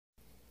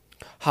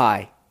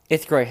Hi,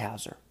 it's Gray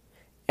Hauser,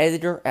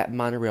 editor at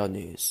Monorail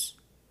News.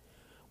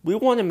 We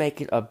want to make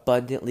it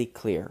abundantly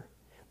clear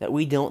that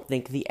we don't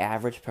think the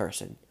average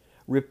person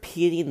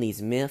repeating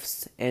these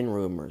myths and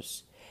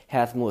rumors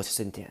has malicious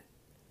intent.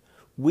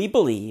 We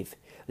believe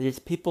that it's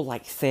people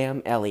like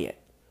Sam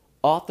Elliott,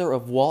 author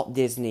of Walt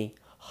Disney,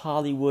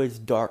 Hollywood's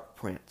Dark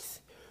Prince,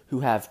 who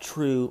have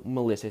true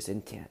malicious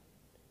intent.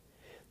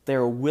 They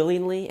are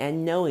willingly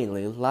and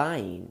knowingly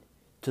lying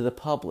to the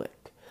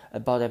public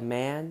about a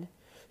man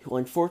who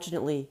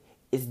unfortunately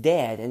is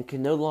dead and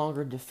can no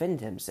longer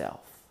defend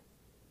himself.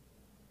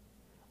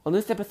 On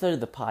this episode of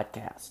the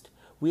podcast,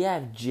 we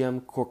have Jim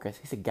Korkis.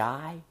 He's a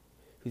guy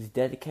who's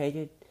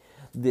dedicated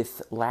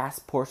this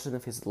last portion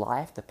of his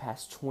life, the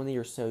past 20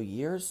 or so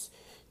years,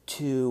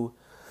 to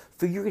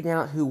figuring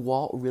out who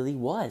Walt really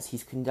was.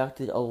 He's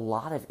conducted a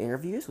lot of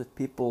interviews with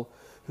people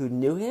who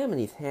knew him, and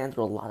he's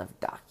handled a lot of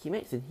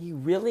documents, and he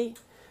really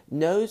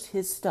knows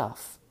his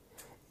stuff.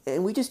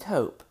 And we just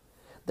hope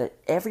that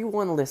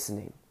everyone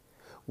listening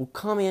will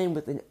come in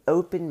with an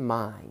open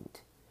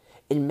mind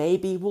and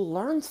maybe we'll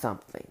learn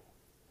something.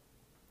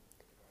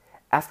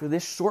 After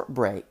this short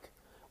break,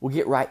 we'll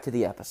get right to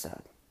the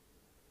episode.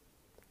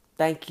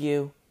 Thank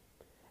you,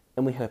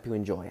 and we hope you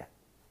enjoy it.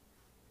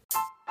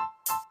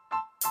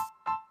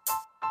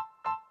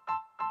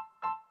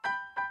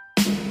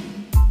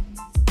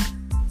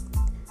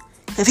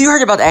 Have you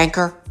heard about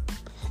Anchor?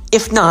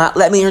 If not,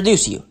 let me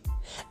introduce you.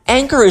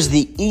 Anchor is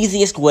the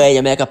easiest way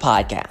to make a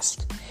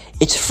podcast.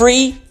 It's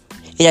free.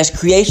 It has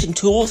creation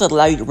tools that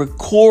allow you to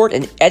record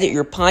and edit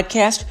your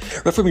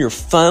podcast right from your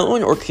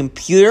phone or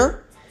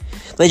computer.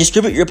 They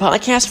distribute your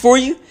podcast for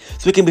you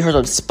so it can be heard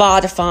on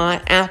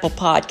Spotify, Apple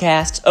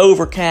Podcasts,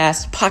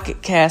 Overcast,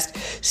 Pocket Cast,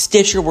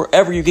 Stitcher,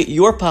 wherever you get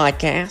your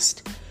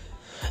podcast.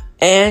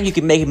 And you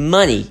can make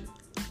money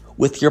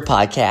with your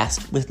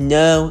podcast with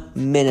no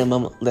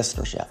minimum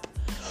listenership.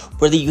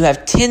 Whether you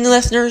have 10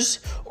 listeners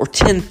or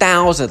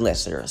 10,000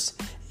 listeners,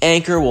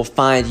 Anchor will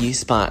find you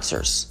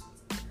sponsors.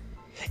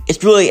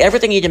 It's really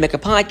everything you need to make a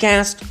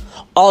podcast,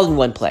 all in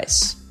one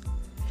place.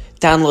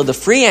 Download the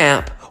free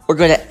app or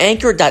go to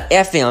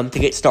anchor.fm to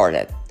get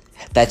started.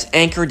 That's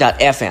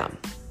anchor.fm.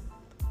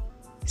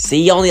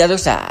 See you on the other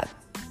side.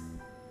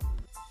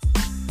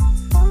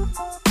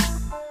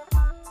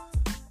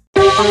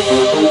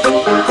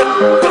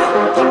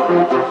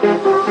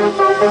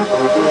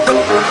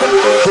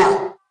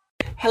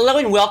 Hello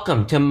and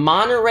welcome to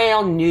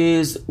Monorail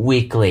News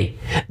Weekly.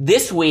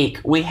 This week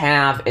we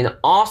have an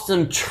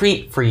awesome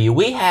treat for you.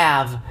 We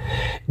have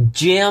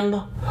Jim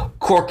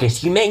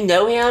Korkis. You may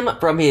know him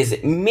from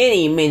his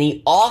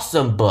many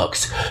awesome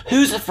books.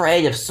 Who's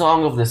Afraid of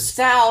Song of the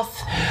South,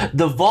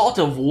 the Vault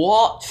of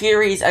Walt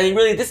series. I mean,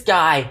 really, this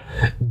guy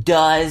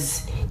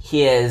does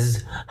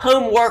his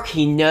homework.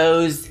 He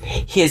knows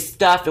his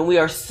stuff, and we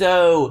are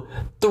so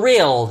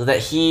thrilled that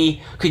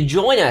he could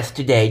join us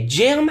today.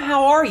 Jim,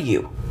 how are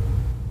you?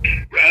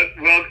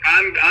 Well,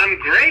 I'm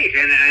great,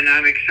 and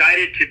I'm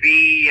excited to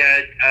be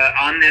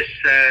on this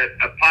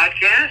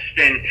podcast,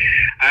 and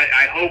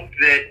I hope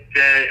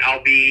that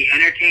I'll be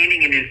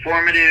entertaining and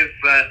informative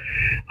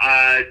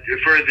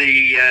for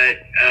the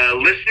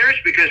listeners,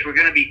 because we're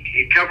going to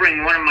be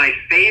covering one of my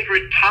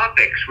favorite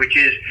topics, which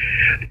is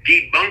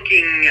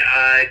debunking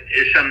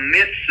some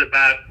myths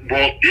about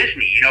Walt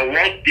Disney. You know,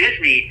 Walt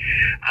Disney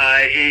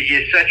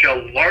is such a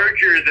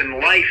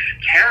larger-than-life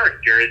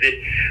character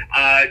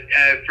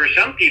that for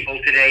some people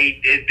today,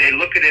 they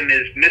look at him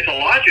as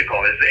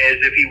mythological, as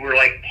if he were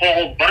like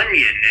Paul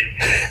Bunyan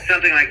and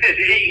something like this.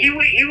 He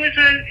was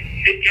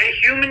a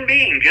human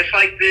being, just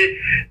like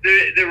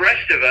the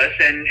rest of us,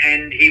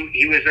 and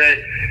he was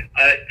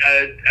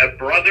a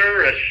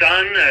brother, a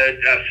son,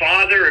 a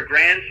father, a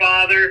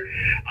grandfather.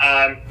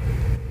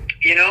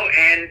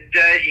 And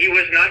he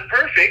was not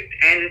perfect,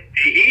 and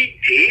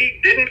he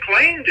didn't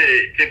claim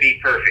to be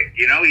perfect.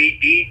 You know,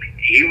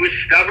 he was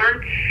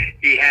stubborn.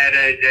 He had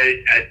a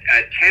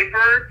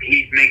temper.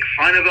 He'd make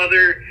fun of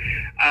other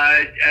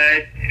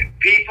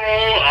people,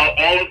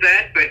 all of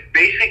that. But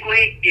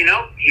basically, you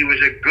know, he was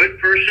a good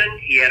person.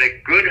 He had a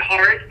good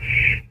heart,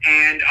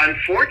 and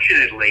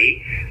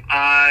unfortunately,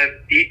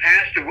 he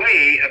passed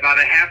away about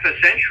a half a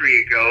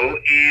century ago,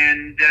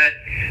 and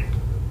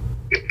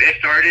they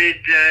started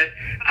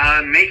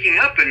making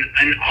up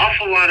an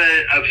awful lot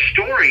of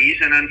stories,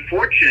 and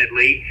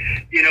unfortunately,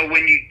 you know,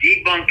 when you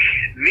debunk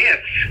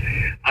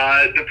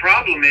myths, the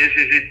problem is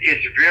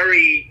it's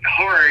very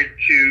hard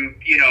to,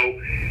 you know,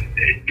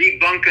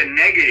 debunk a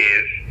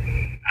negative.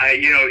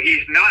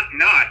 He's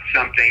not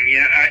something, you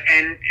know,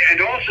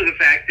 and also the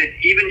fact that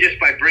even just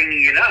by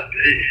bringing it up,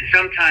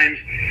 sometimes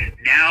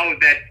now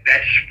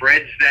that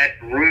spreads that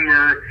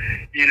rumor,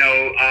 you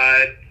know,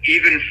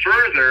 even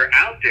further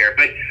out there.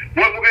 But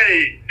what we're going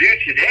to do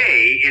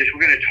today is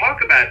we're going to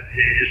talk about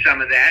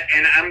some of that,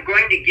 and I'm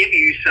going to give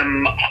you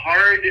some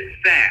hard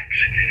facts.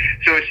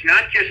 So it's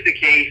not just the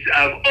case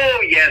of,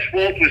 oh yes,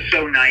 Walt was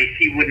so nice,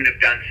 he wouldn't have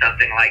done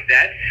something like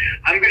that.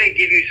 I'm going to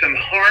give you some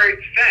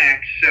hard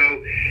facts,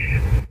 so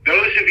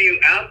those of you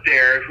out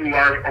there who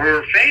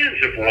are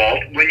fans of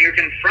Walt, when you're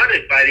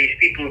confronted by these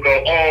people who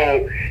go,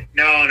 oh,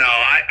 no,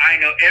 I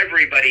know,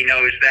 everybody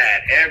knows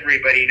that.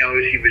 Everybody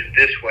knows he was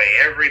this way.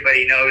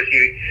 Everybody knows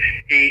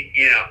he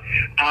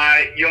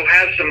you'll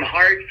have some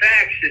hard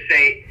facts to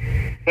say,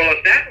 well,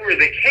 if that were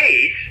the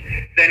case,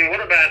 then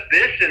what about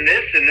this and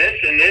this and this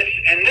and this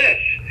and this?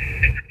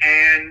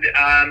 And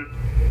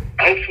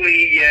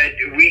hopefully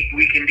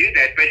we can do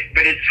that.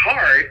 But it's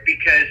hard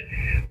because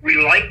we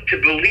like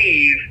to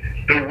believe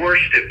the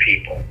worst of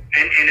people.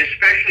 And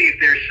especially if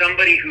there's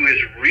somebody who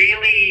is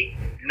really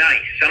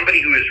nice,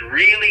 somebody who is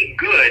really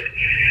good,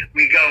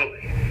 we go,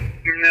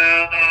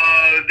 no,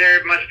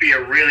 there must be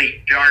a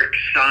really dark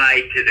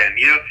side to them.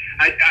 You know,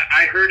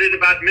 I heard it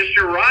about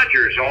Mr.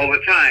 Rogers all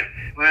the time.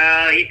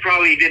 Well, he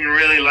probably didn't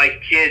really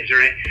like kids.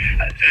 Or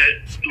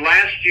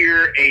last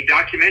year, a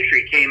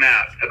documentary came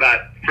out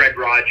about Fred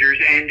Rogers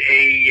and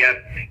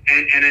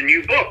a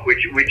new book,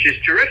 which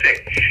is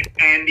terrific.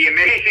 And the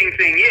amazing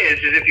thing is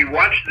if you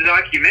watch the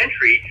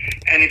documentary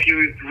and if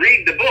you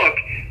read the book,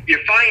 you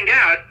find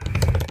out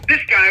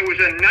this guy was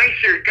a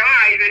nicer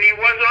guy than he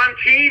was on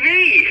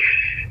TV.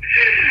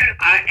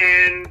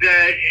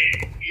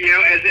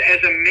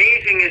 As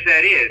amazing as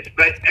that is,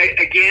 but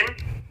again,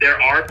 there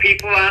are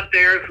people out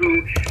there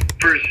who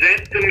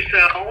present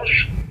themselves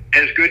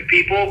as good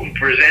people, who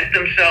present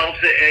themselves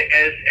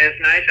as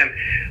nice.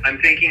 I'm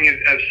thinking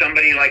of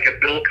somebody like a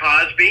Bill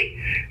Cosby,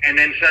 and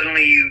then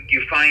suddenly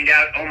you find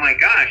out, oh my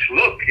gosh,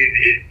 look,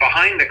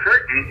 behind the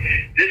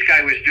curtain, this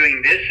guy was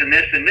doing this and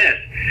this and this.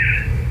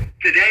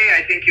 Today,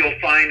 I think you'll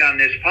find on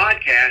this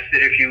podcast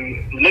that if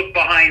you look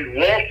behind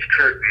Walt's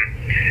curtain,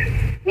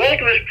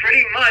 Walt was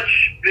pretty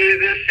much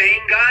the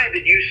same guy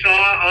that you saw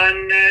on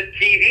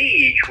TV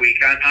each week,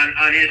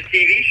 on his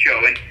TV show.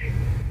 And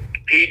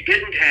he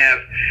didn't have,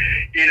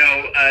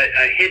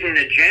 a hidden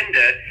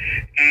agenda.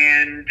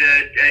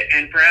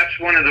 And perhaps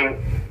one of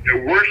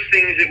the worst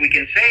things that we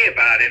can say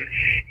about him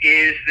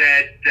is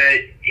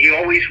that he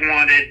always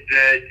wanted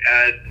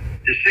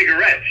the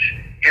cigarettes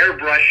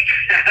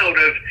airbrushed out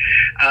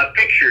of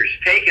pictures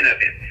taken of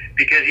him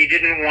because he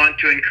didn't want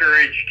to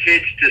encourage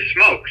kids to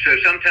smoke. So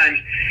sometimes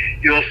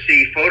you'll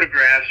see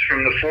photographs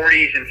from the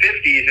 40s and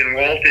 50s, and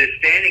Walt is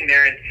standing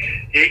there, and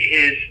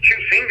his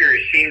two fingers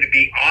seem to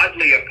be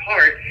oddly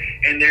apart,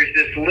 and there's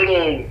this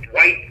little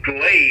white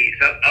glaze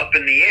up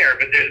in the air,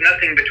 but there's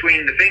nothing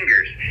between the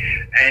fingers,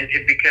 and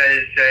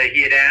because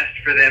he had asked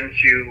for them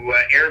to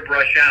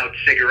airbrush out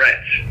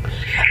cigarettes.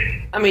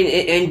 I mean,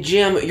 and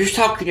Jim, you're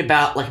talking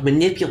about like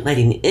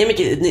manipulating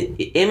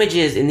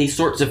images and these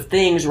sorts of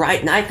things,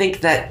 right? And I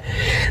think that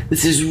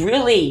this is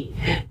really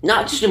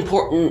not just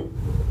important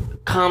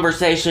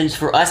conversations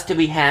for us to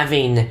be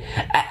having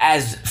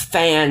as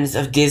fans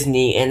of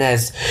Disney and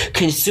as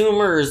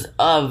consumers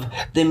of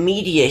the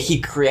media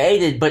he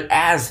created, but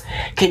as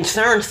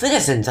concerned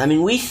citizens. I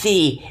mean, we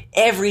see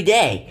every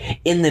day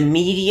in the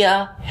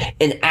media,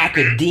 in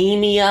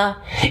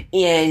academia,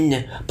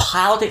 in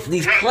politics,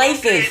 these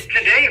places.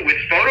 Today with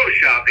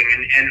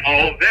photoshopping and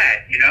all of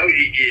that,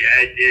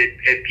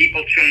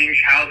 people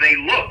change how they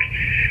look,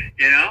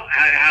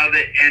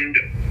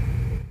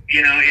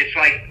 it's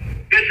like,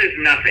 this is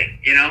nothing,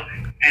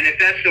 and if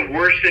that's the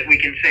worst that we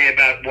can say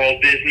about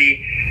Walt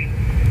Disney,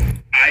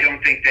 I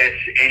don't think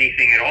that's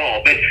anything at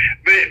all.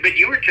 But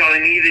you were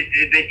telling me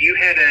that you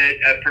had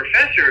a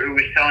professor who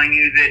was telling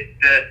you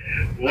that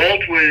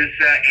Walt was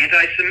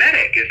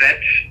anti-Semitic. Is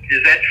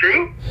that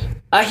true?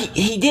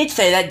 He did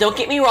say that. Don't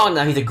get me wrong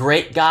now. He's a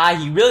great guy.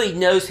 He really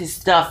knows his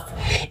stuff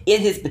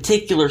in his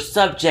particular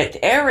subject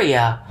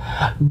area.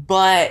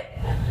 But,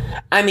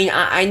 I mean,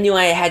 I knew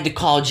I had to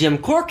call Jim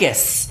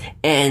Korkis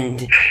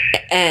and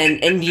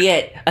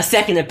get a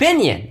second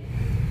opinion.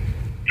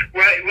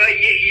 Well,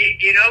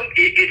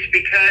 it's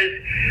because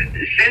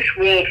since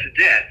Walt's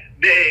death,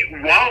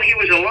 while he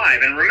was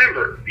alive, and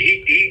remember,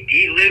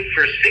 he lived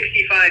for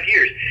 65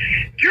 years.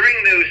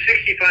 During those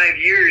 65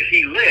 years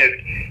he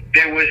lived,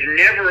 there was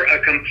never a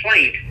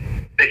complaint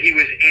that he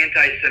was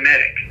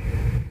anti-Semitic.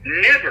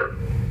 Never.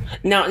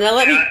 Now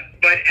let me...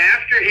 But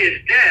after his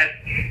death,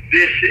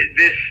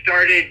 this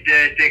started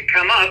to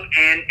come up,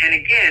 and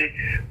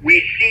again,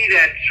 we see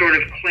that sort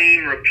of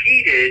claim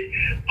repeated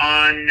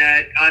on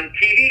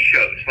TV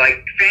shows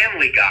like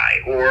Family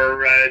Guy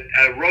or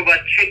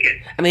Robot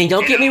Chicken. I mean,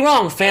 don't get me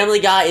wrong,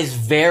 Family Guy is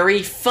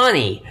very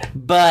funny,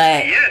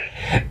 but yes,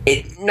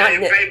 not.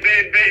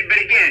 But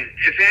again,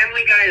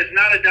 Family Guy is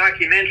not a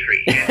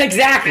documentary.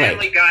 Exactly.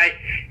 Family Guy,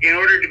 in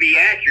order to be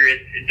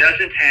accurate,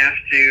 doesn't have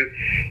to,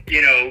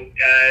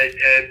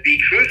 be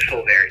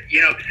truthful there.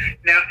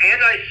 Now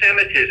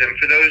anti-Semitism,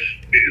 for those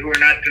who are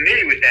not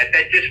familiar with that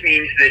just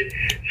means that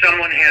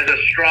someone has a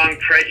strong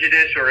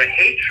prejudice or a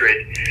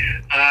hatred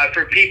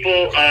for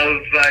people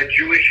of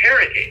Jewish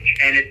heritage,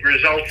 and it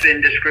results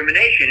in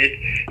discrimination. It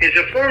is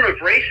a form of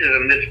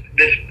racism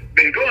that's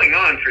been going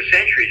on for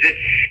centuries.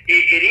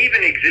 It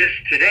even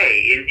exists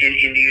today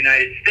in the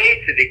United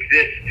States. It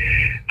exists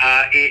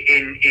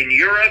In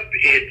Europe,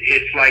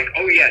 it's like,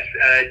 oh yes,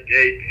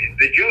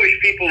 the Jewish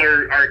people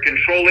are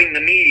controlling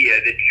the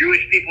media. The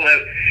Jewish people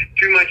have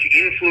too much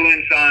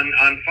influence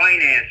on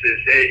finances,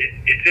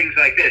 things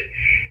like this.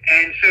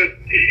 And so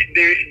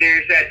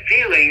there's that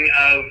feeling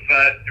of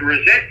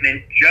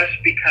resentment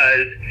just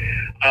because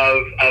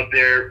of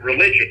their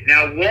religion.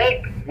 Now,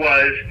 Walt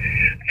was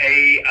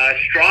a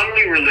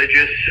strongly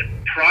religious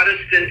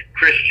Protestant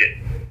Christian,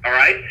 all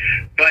right?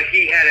 But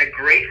he had a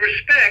great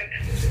respect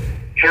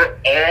for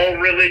all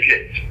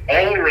religions,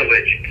 and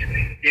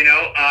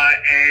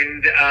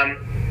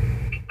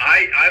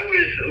I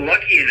was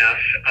lucky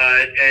enough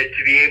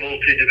to be able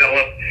to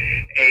develop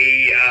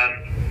a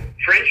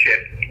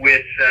friendship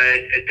with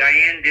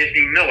Diane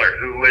Disney Miller,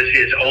 who was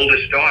his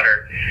oldest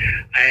daughter,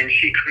 and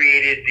she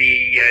created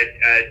the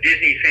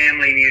Disney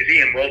Family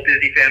Museum, Walt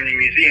Disney Family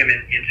Museum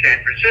in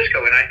San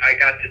Francisco, and I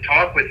got to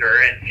talk with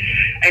her,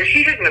 and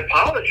she didn't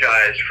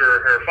apologize for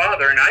her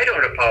father, and I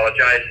don't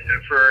apologize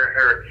for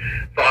her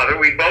father.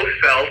 We both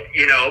felt,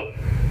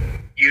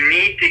 you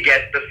need to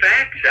get the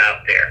facts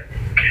out there.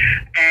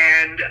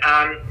 And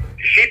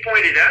she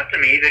pointed out to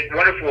me that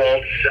one of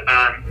Walt's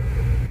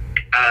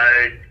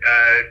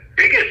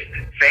biggest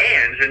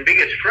fans and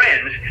biggest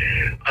friends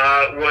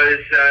was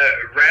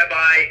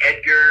Rabbi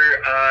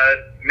Edgar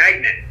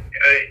Magnin.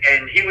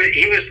 And he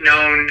was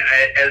known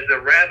as the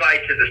Rabbi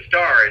to the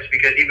Stars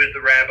because he was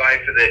the rabbi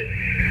for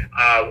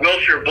the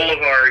Wilshire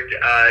Boulevard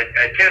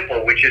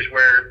Temple, which is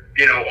where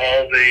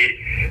all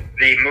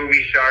the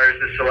movie stars,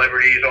 the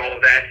celebrities, all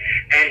of that.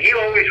 And he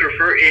always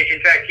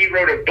in fact, he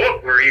wrote a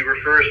book where he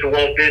refers to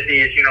Walt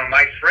Disney as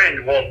my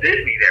friend Walt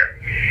Disney there.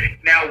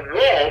 Now,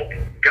 Walt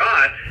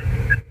got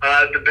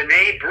the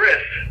B'nai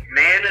B'rith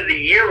Man of the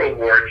Year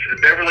Award for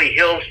the Beverly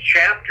Hills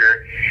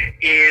chapter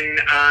in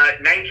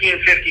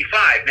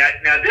 1955.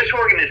 Now this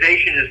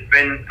organization has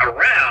been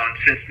around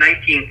since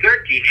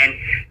 1913, and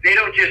they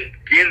don't just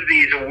give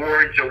these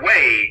awards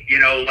away,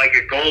 like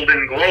a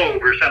Golden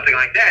Globe or something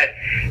like that.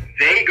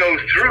 They go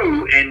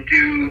through and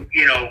do,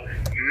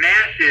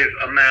 massive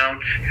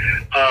amounts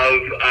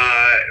of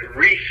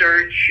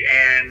research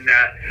and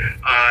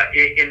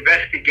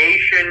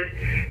investigation,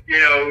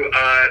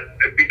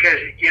 because,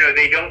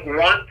 they don't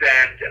want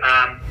that,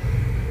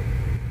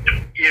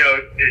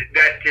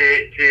 that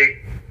to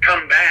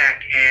come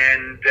back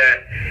and,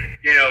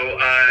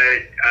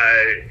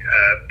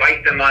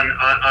 bite them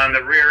on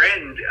the rear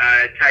end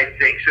type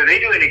thing. So they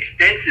do an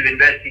extensive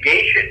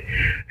investigation.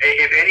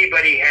 If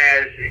anybody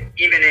has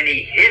even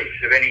any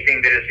hints of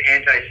anything that is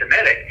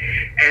anti-Semitic.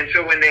 And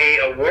so when they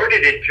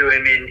awarded it to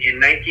him in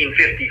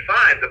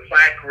 1955, the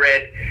plaque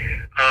read,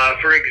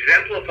 for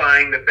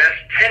exemplifying the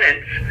best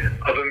tenets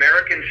of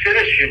American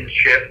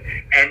citizenship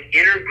and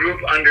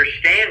intergroup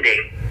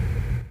understanding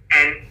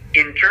and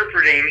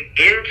interpreting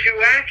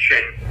into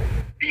action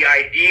the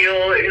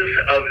ideals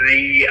of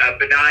the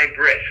B'nai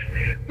B'rith,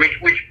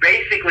 which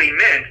basically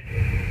meant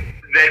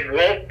that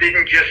Walt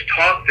didn't just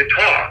talk the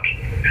talk,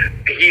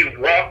 he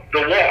walked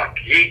the walk.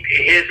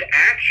 His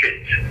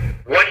actions,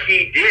 what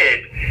he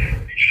did,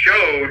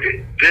 showed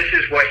this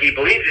is what he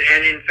believed in.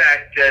 And in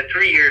fact,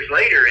 3 years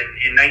later,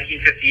 in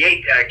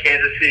 1958,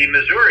 Kansas City,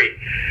 Missouri,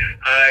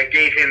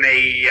 gave him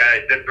the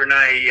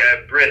B'nai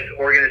B'rith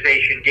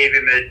organization gave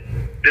him a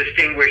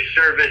Distinguished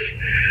Service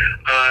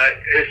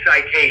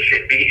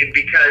citation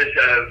because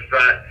of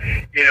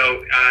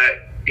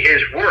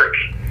his work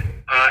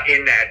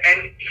in that.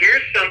 And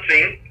here's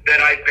something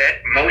that I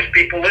bet most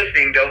people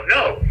listening don't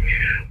know.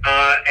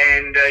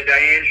 And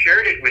Diane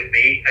shared it with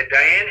me.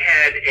 Diane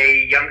had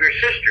a younger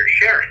sister,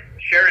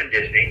 Sharon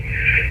Disney,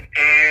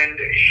 and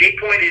she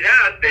pointed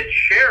out that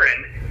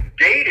Sharon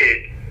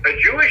dated a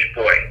Jewish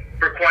boy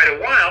for quite a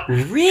while.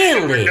 Really?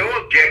 There were no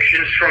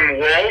objections from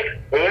Walt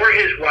or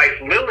his wife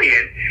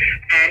Lillian,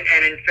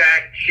 and in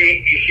fact,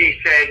 she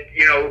said,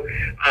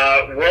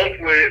 Walt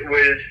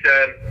was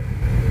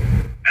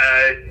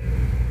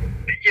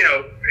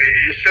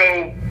so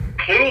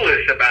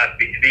clueless about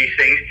these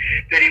things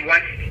that he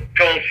once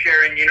told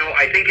Sharon,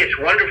 I think it's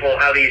wonderful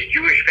how these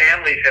Jewish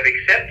families have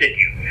accepted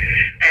you.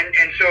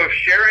 And so if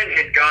Sharon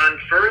had gone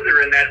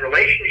further in that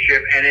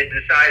relationship and had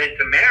decided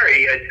to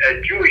marry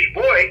a Jewish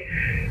boy,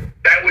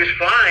 that was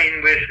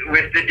fine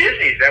with the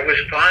Disneys. That was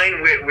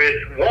fine with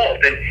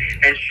Walt.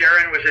 And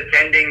Sharon was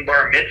attending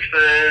bar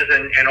mitzvahs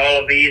and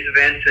all of these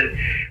events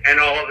and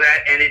all of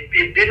that. And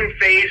it didn't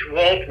faze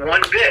Walt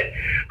one bit.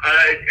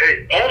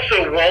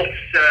 Also, Walt's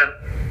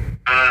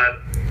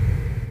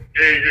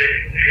his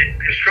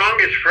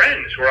strongest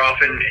friends were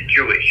often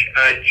Jewish.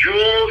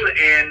 Jules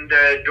and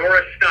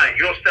Doris Stein.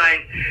 Jules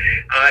Stein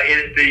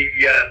is the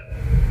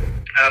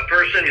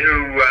person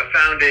who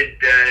founded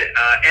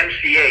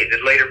MCA,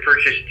 that later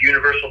purchased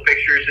Universal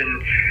Pictures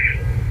in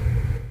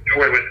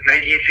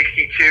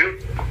 1962,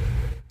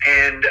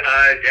 and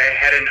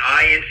had an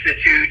eye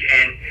institute,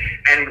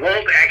 and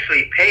Walt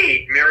actually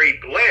paid Mary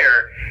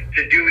Blair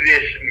to do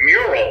this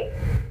mural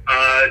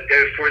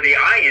for the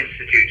Eye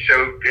Institute. So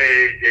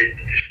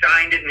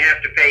Stein didn't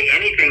have to pay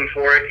anything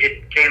for it.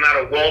 It came out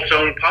of Walt's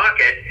own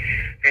pocket,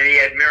 and he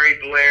had Mary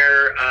Blair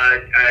Blair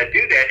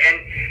do that.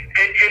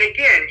 And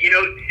again,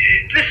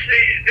 this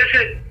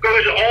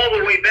goes all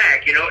the way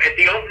back. At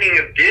the opening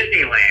of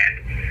Disneyland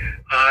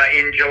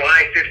in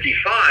July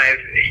 '55,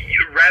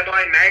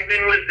 Rabbi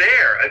Magnin was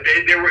there.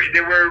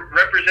 There were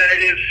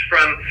representatives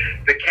from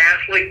the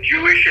Catholic,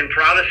 Jewish, and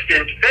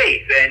Protestant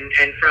faith,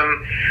 and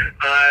from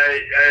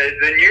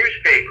the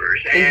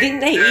newspapers. And didn't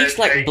they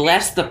each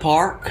bless the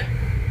park?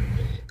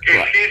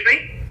 Excuse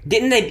me?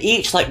 Didn't they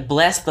each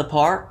bless the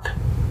park?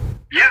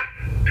 Yeah.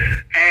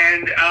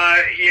 And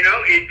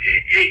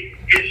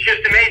it's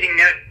just amazing.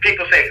 Now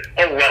people say,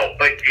 "Oh well,"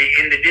 but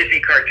in the Disney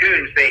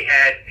cartoons they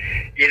had,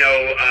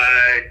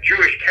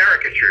 Jewish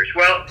caricatures.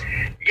 Well,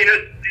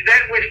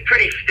 that was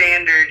pretty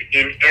standard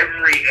in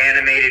every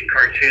animated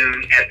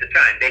cartoon at the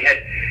time. They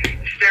had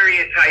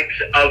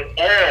stereotypes of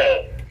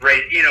all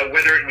race,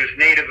 whether it was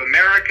Native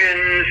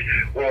Americans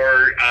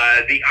or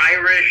the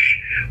Irish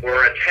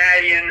or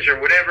Italians or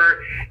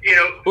whatever,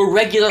 or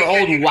regular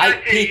old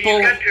white people.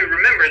 You've got to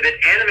remember that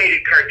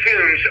animated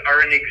cartoons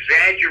are an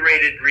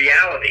exaggerated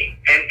reality,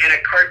 and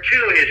a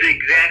cartoon is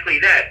exactly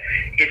that.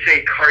 It's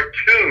a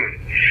cartoon,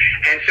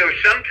 and so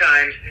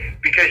sometimes,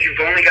 because you've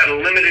only got a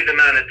limited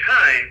amount of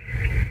time,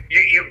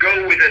 you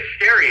go with a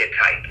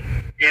stereotype,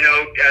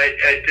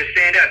 to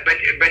stand out. But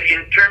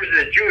in terms of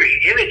the Jewish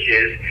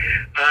images,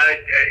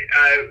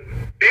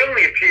 they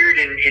only appeared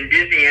in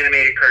Disney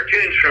animated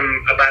cartoons from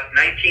about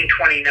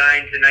 1929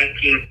 to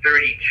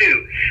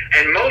 1932,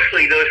 and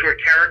mostly those were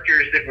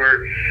characters that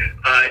were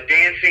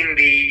dancing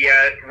the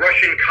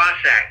Russian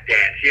Cossack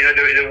dance.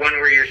 The one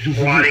where you're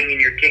squatting and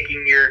you're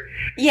kicking your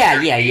feet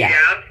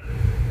out.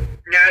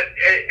 Now,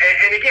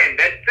 and again,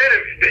 that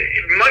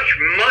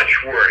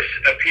much worse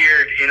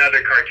appeared in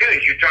other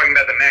cartoons. You're talking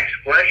about the Max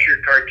Fleischer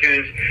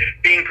cartoons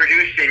being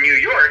produced in New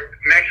York.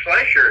 Max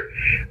Fleischer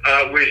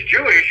was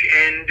Jewish,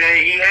 and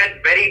he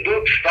had Betty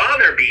Boop's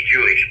father be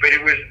Jewish, but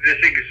it was this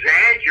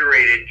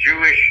exaggerated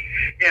Jewish,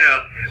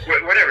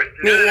 whatever.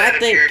 None of that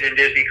appeared in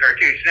Disney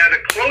cartoons. Now, the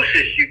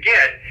closest you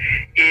get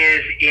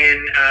is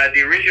in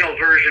the original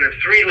version of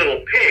Three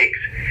Little Pigs.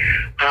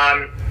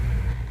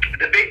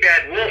 The big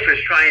bad wolf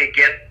is trying to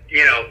get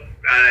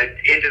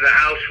into the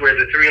house where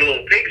the three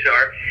little pigs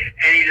are,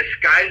 and he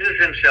disguises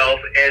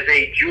himself as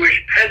a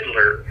Jewish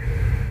peddler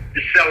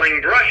selling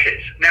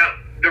brushes. Now,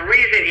 the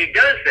reason he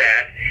does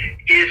that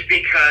is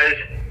because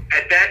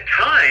at that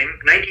time,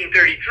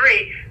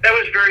 1933, that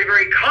was very,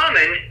 very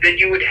common that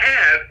you would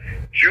have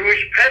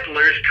Jewish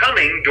peddlers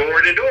coming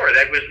door to door.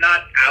 That was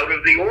not out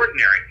of the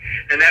ordinary,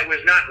 and that was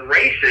not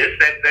racist.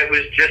 That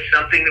was just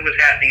something that was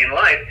happening in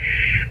life.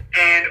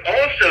 And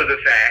also the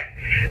fact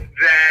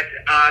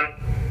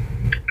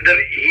that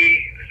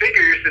he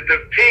figures that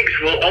the pigs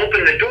will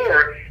open the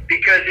door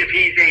because if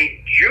he's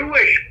a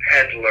Jewish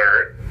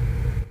peddler,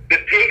 the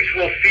pigs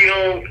will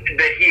feel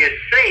that he is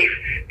safe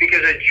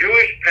because a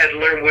Jewish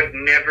peddler would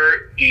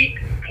never eat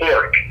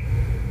pork.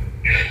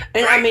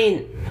 And right? I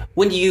mean,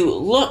 when you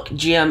look,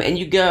 Jim, and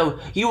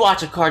you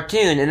watch a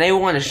cartoon and they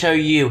want to show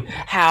you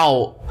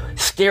how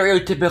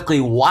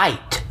stereotypically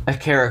white a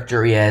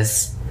character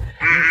is,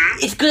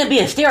 it's going to be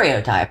a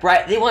stereotype,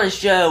 right? They want to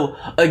show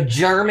a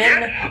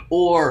German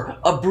or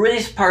a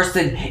British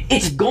person.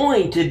 It's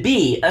going to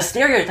be a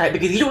stereotype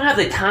because you don't have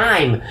the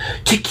time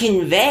to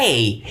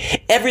convey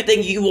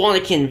everything you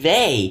want to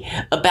convey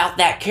about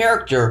that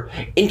character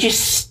and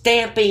just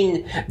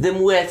stamping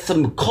them with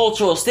some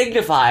cultural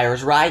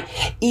signifiers, right?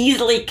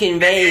 Easily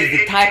conveys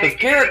the type of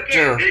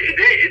character.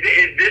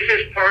 This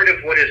is part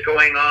of what is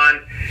going on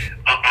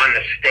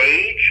the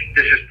stage.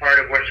 This is part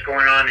of what's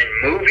going on in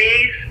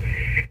movies.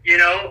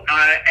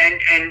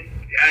 And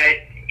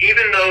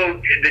even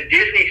though the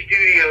Disney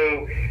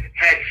studio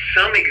had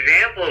some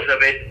examples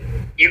of it,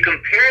 you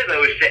compare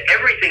those to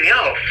everything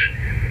else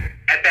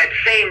at that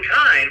same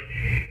time,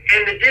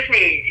 and the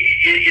Disney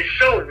is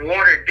so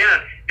watered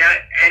down. Now,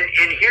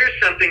 and here's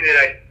something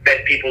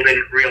that people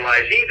didn't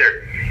realize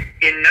either.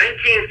 In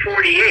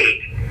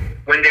 1948,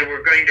 when they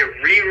were going to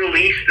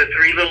re-release the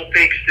Three Little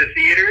Pigs to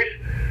theaters,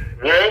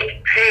 Walt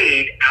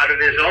paid out of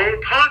his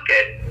own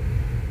pocket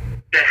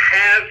to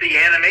have the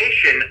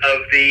animation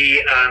of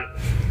the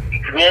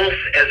wolf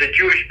as a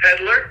Jewish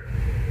peddler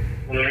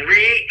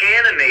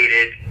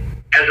reanimated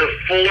as a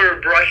Fuller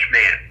Brush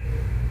man.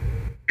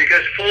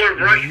 Because Fuller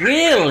Brush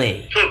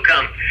really also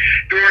come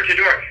door to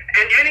door.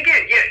 And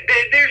again,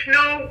 there's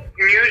no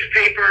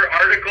newspaper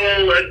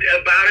article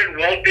about it.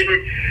 Walt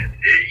didn't,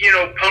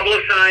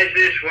 publicize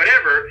this,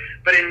 whatever.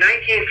 But in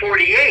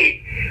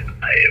 1948,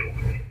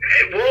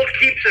 Walt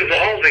keeps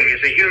evolving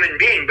as a human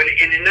being. But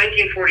in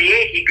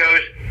 1948, he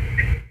goes,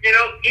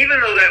 even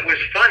though that was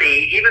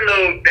funny, even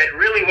though that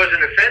really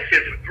wasn't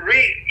offensive,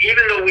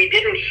 even though we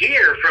didn't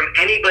hear from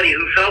anybody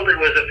who felt it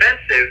was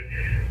offensive,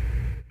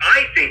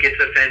 I think it's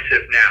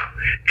offensive now.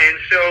 And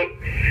so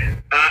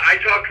I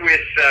talked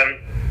with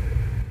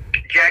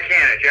Jack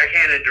Hanna. Jack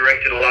Hanna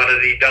directed a lot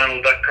of the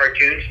Donald Duck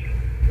cartoons.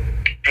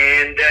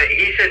 And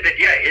he said that,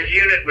 his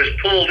unit was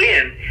pulled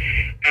in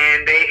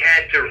and they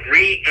had to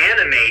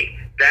reanimate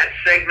that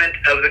segment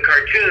of the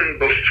cartoon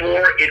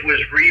before it was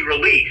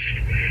re-released.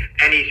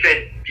 And he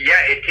said,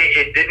 yeah,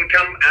 it didn't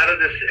come out of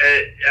the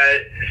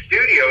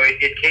studio.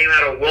 It came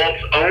out of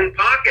Walt's own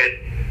pocket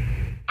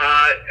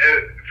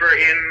for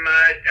him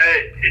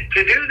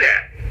to do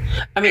that.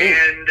 I mean,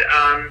 and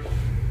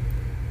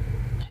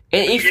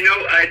you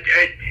know,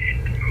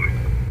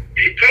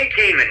 Kay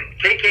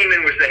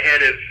Kamen was the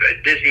head of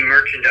Disney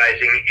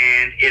merchandising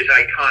and is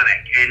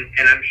iconic.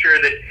 And I'm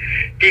sure that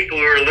people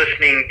who are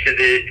listening to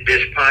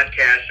this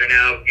podcast are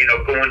now, you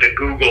know, going to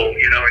Google,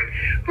 you know, and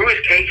who is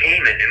Kay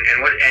Kamen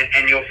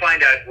and you'll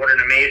find out what an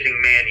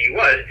amazing man he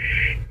was.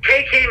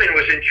 Kay Kamen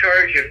was in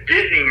charge of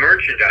Disney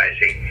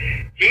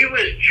merchandising. He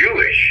was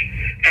Jewish,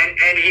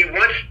 and he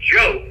once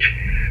joked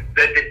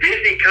that the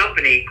Disney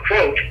company,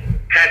 quote,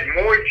 had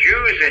more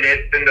Jews in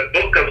it than the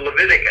book of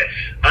Leviticus,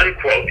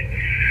 unquote.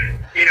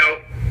 You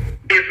know,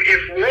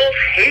 if Walt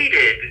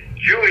hated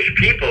Jewish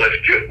people,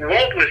 if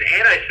Walt was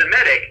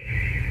anti-Semitic,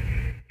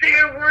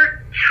 there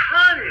were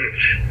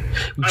tons.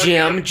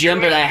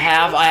 Jim, but I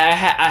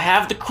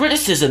have the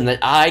criticism that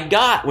I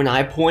got when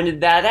I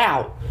pointed that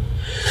out.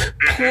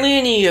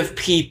 Plenty of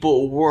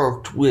people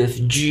worked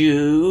with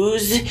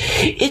Jews.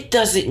 It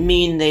doesn't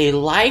mean they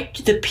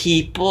liked the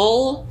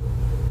people.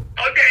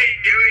 Okay,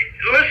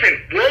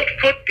 listen, Walt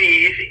put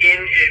these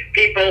in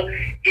people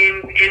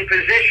in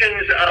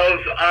positions of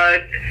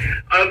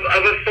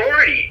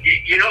authority.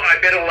 You know, I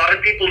bet a lot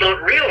of people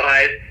don't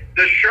realize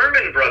the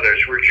Sherman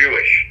brothers were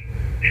Jewish.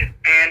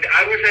 And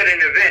I was at an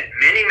event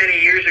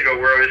many years ago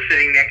where I was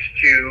sitting next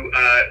to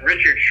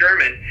Richard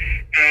Sherman,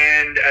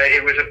 and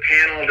it was a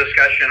panel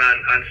discussion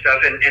on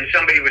stuff, and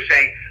somebody was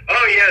saying,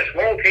 oh yes,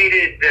 Walt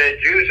hated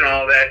Jews and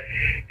all that,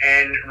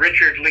 and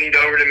Richard leaned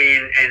over to me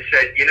and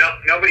said, you know,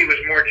 nobody was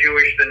more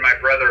Jewish than my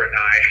brother and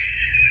I,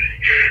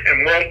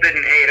 and Walt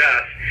didn't hate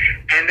us.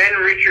 And then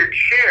Richard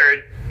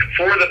shared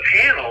for the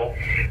panel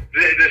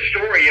the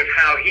story of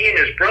how he and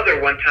his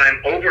brother one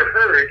time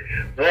overheard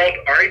Walt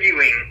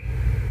arguing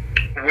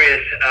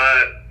with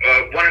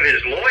one of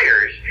his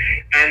lawyers,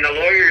 and the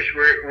lawyers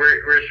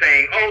were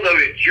saying, oh,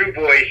 those Jew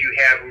boys you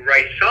have who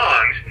write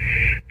songs,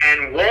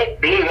 and Walt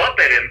blew up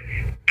at him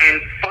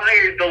and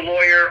fired the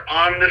lawyer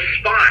on the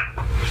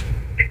spot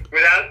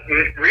without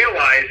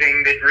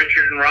realizing that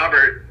Richard and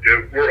Robert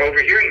were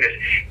overhearing this.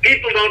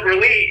 People don't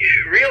really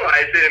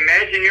realize that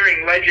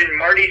Imagineering legend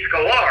Marty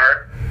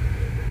Sklar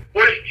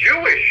was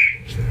Jewish.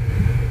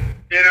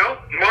 You know,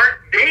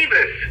 Mark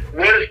Davis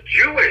was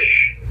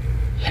Jewish.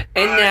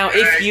 And now,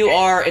 if you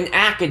are an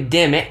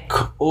academic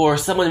or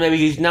someone maybe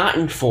who's not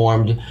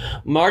informed,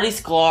 Marty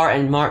Sklar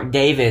and Mark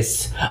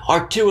Davis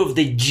are two of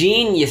the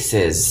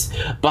geniuses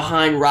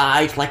behind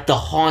rides like the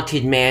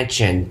Haunted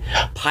Mansion,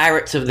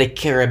 Pirates of the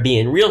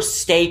Caribbean, real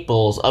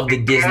staples of the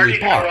Disney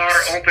parks. Marty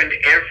Sklar opened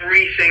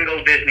every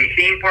single Disney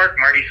theme park.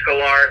 Marty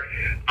Sklar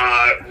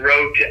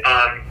wrote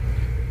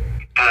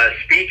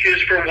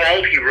speeches for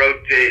Walt. He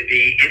wrote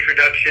the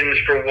introductions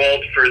for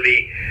Walt for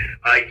the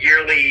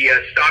yearly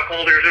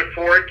stockholders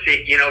report.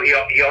 You know,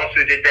 he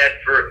also did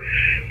that for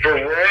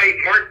Roy.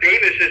 Mark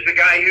Davis is the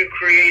guy who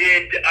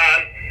created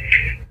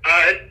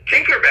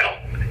Tinkerbell,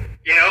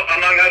 you know,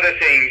 among other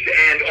things,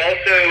 and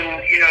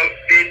also, you know,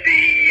 did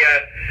the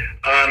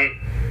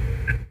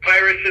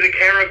Pirates of the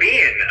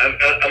Caribbean,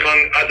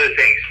 among other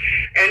things.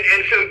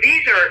 And so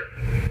these are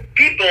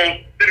people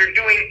that are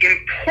doing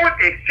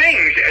important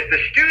things at the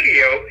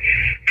studio,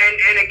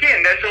 and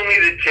again, that's only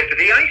the tip of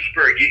the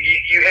iceberg.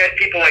 You had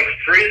people like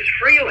Friz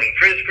Freleng.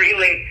 Friz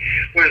Freleng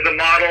was the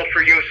model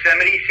for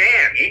Yosemite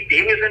Sam.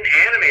 He was an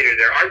animator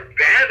there. Art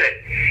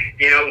Babbitt,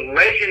 you know,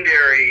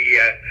 legendary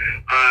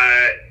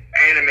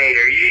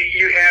animator.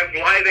 You have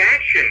live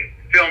action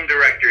film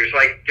directors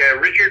like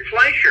Richard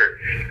Fleischer,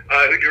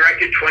 who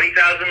directed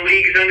 20,000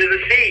 Leagues Under the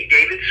Sea,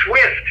 David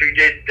Swift, who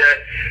did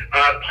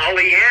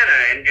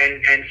Pollyanna,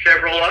 and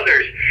several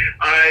others.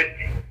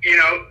 You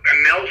know,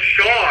 Mel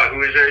Shaw, who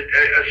was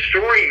a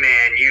story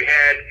man. You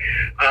had,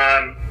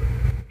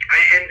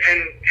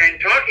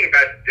 and talking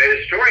about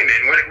story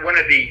men, one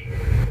of the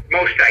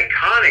most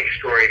iconic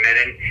story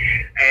men,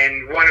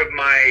 and one of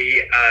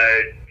my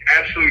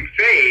absolute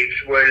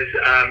faves was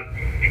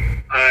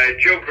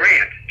Joe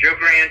Grant. Joe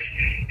Grant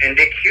and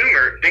Dick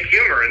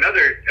Humer,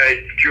 another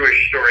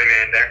Jewish story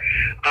man there,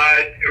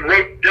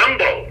 wrote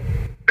Dumbo.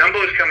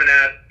 Dumbo's coming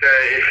out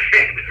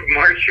in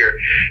March here.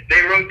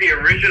 They wrote the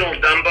original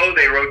Dumbo.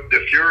 They wrote The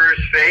Fuhrer's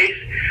Face.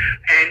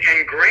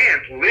 And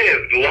Grant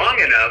lived long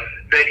enough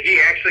that he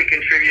actually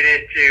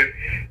contributed to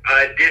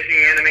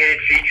Disney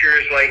animated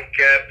features like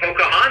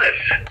Pocahontas,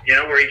 you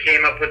know, where he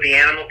came up with the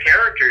animal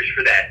characters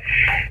for that.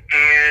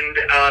 And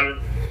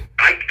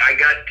I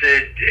got to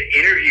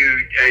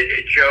interview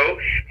Joe,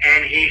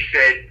 and he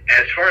said,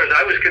 as far as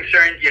I was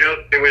concerned, you know,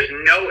 there was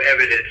no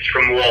evidence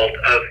from Walt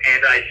of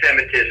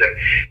anti-Semitism.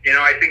 You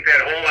know, I think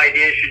that whole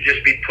idea should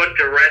just be put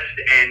to rest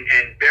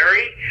and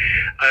buried.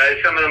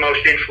 Some of the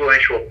most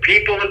influential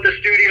people at the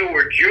studio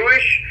were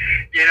Jewish.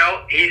 You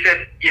know, he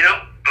said, you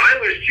know, I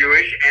was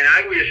Jewish, and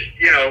I was,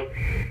 you know,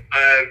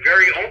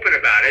 very open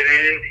about it.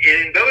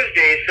 And in those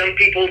days, some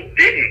people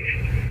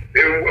didn't.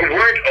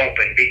 weren't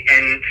open,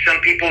 and some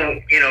people,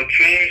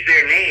 changed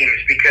their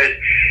names because,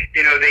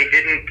 they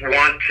didn't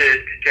want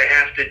to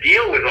have to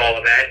deal with all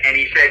of that. And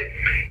he said,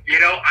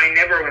 I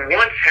never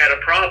once had a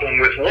problem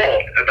with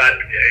Walt about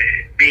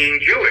being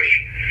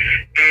Jewish.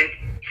 And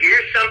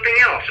here's something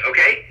else,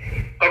 okay?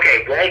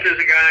 Okay, Walt is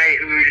a guy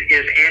who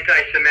is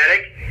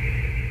anti-Semitic.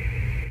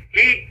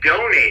 He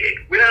donated,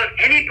 without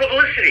any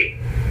publicity,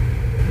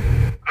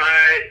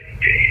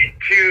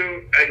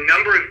 to a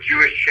number of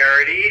Jewish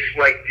charities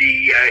like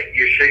the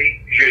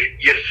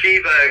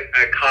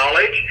Yeshiva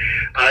College,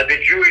 the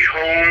Jewish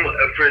Home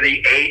for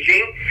the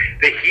Aging,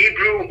 the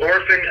Hebrew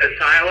Orphan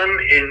Asylum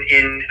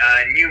in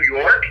New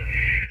York,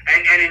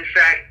 and in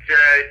fact,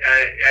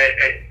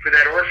 for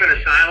that orphan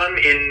asylum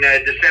in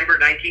December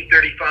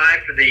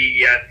 1935 for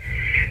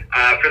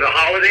the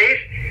holidays,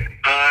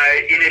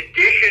 in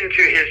addition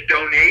to his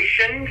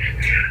donations,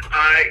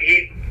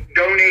 he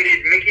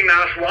donated Mickey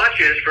Mouse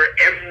watches for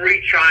every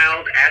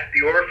child at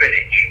the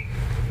orphanage.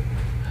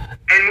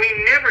 And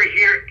we never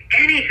hear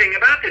anything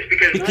about this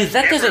because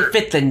that doesn't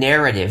fit the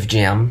narrative,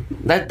 Jim.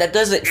 That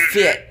doesn't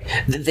fit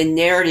the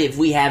narrative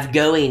we have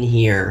going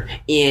here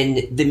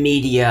in the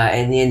media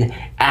and in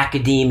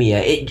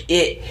academia.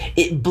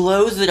 It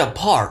blows it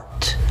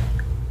apart.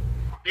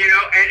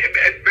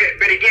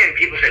 But again,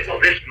 people say, well,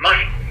 this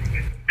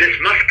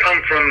must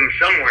come from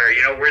somewhere,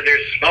 where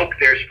there's smoke,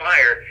 there's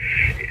fire.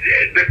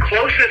 The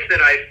closest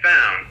that I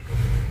found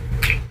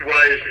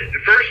was,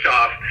 first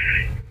off,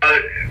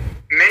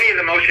 many of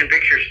the motion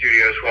picture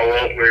studios while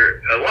Walt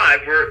were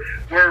alive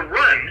were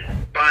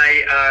run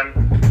by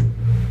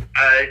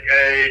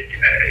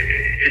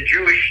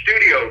Jewish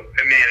studio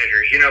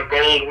managers,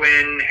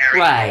 Goldwyn, Harry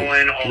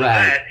Cohen, all of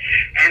that.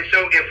 And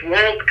so if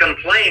Walt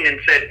complained and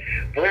said,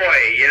 boy,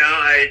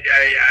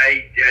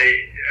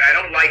 I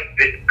don't like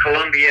that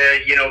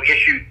Columbia,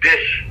 issued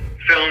this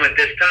film at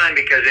this time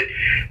because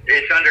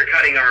it's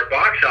undercutting our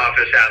box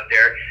office out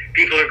there,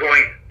 people are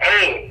going,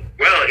 oh,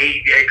 well,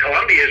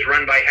 Columbia is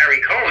run by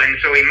Harry Cohen,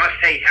 so he must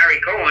hate Harry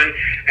Cohen,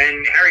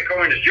 and Harry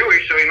Cohen is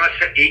Jewish, so he must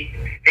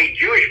hate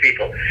Jewish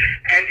people.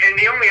 And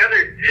the only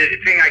other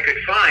thing I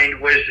could find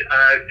was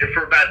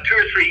for about 2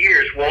 or 3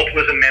 years, Walt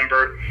was a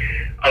member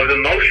of the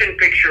Motion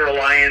Picture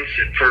Alliance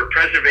for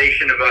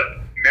Preservation of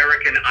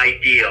American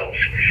Ideals.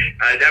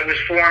 That was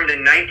formed in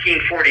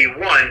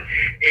 1941.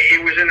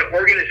 It was an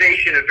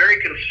organization of very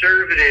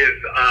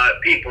conservative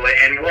people,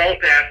 and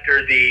Walt,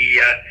 after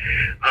the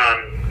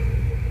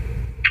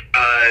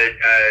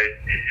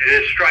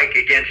strike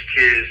against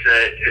his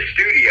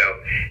studio,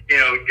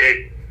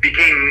 it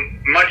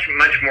became much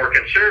more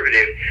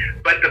conservative.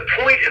 But the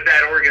point of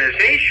that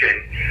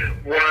organization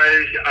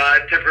was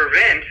to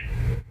prevent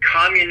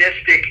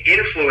communistic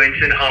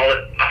influence in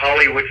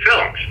Hollywood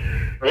films.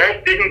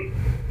 Walt didn't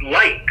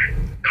like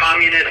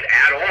communists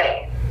at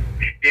all,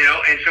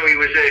 and so he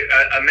was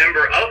a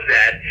member of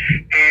that.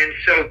 And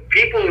so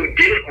people who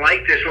didn't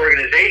like this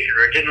organization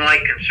or didn't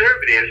like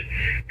conservatives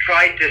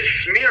tried to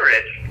smear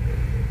it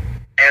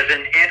as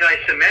an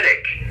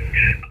anti-Semitic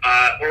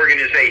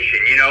organization.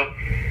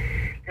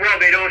 Well,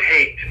 they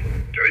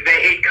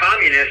hate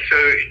communists, so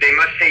they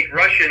must hate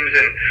Russians,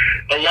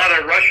 and a lot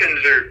of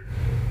Russians are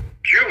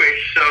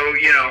Jewish, so,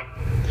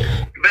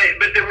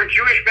 but there were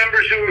Jewish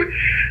members who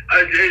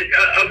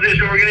of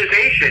this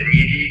organization.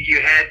 You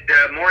had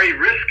Maury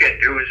Riskin,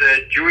 who was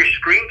a Jewish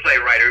screenplay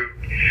writer, who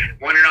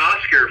won an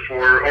Oscar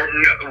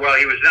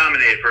he was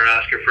nominated for an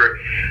Oscar for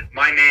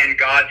My Man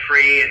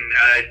Godfrey, and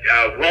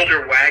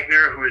Walter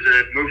Wagner, who was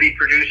a movie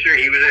producer.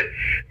 He was a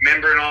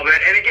member and all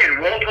that. And again,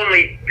 Walt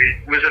only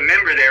was a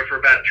member there for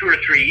about 2 or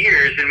 3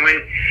 years, and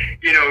when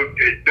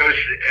those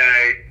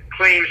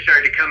claims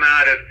started to come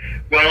out of,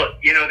 well,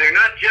 they're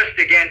not just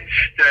against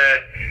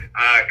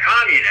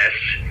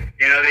communists.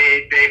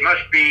 They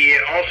must be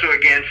also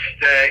against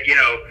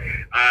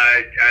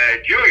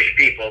Jewish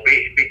people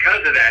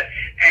because of that.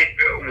 And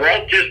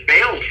Walt just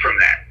bailed from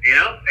that.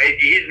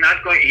 He's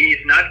not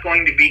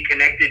going to be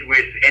connected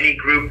with any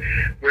group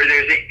where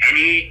there's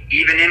any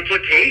even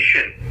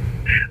implication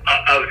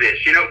of this.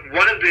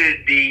 One of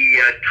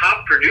the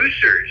top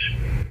producers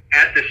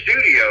at the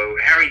studio,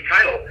 Harry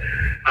Title,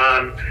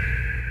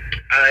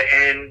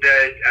 and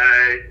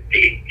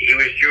he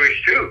was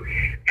Jewish too.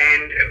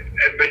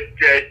 But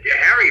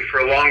Harry, for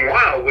a long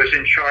while, was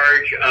in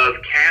charge of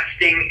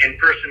casting and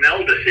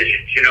personnel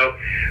decisions.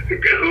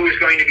 Who was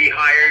going to be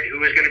hired, who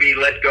was going to be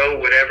let go,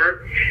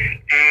 whatever.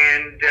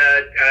 And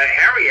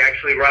Harry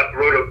actually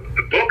wrote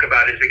a book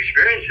about his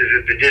experiences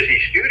at the Disney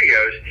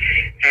Studios.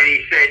 And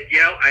he said,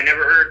 I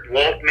never heard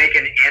Walt make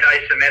an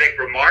anti-Semitic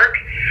remark.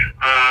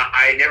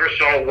 I never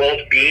saw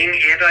Walt being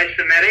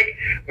anti-Semitic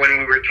when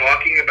we were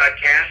talking about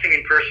casting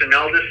and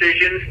personnel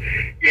decisions.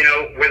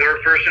 Whether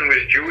a person was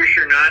Jewish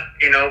or not,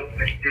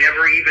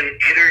 never even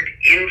entered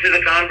into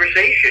the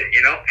conversation,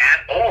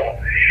 at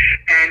all.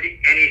 And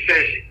he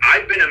says,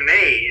 I've been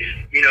amazed,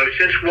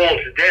 since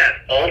Walt's death,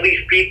 all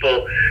these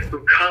people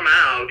who come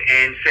out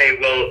and say,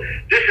 well,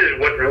 this is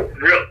what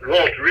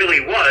Walt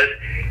really was,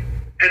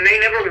 and they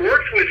never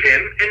worked with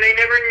him, and they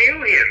never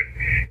knew him.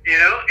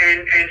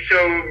 And so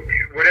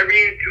whatever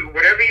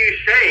you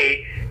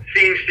say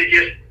seems to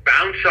just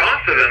bounce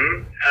off of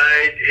them.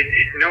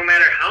 No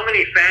matter how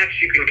many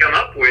facts you can come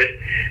up with,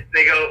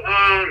 they go,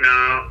 oh,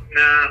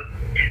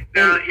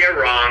 no, you're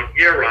wrong.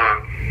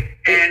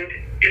 And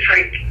it's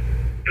like,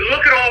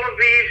 look at all of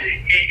these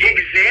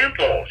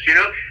examples,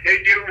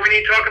 when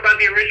you talk about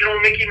the original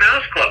Mickey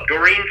Mouse Club,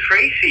 Doreen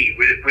Tracy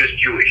was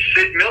Jewish.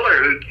 Sid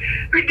Miller,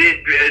 who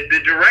did the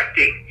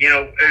directing,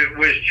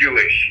 was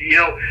Jewish.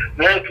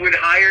 Walt would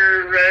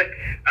hire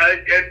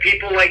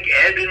people like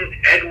Ed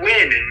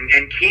Wynn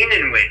and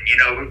Keenan Wynn,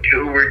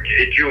 who were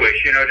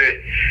Jewish,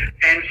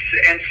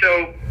 and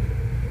so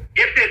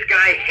if this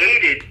guy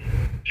hated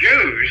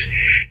Jews,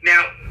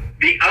 now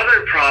the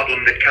other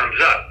problem that comes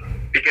up,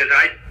 because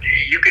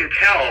you can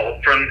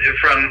tell from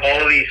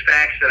all of these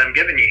facts that I'm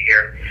giving you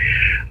here,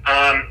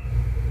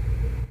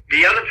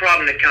 the other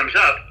problem that comes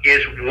up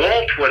is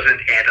Walt wasn't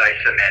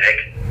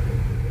anti-Semitic,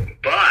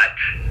 but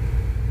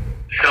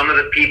some of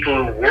the people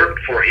who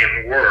worked for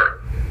him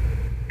were,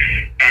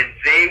 and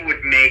they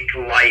would make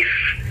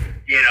life,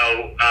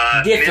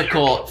 difficult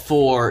miserable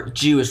for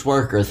Jewish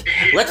workers.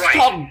 Let's Right.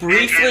 talk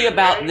briefly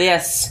about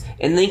this,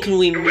 and then can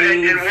we move?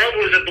 And Walt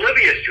was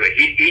oblivious to it.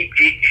 He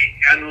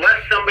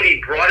unless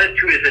somebody brought it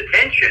to his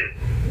attention,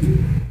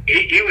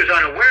 he was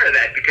unaware of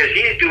that, because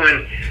he's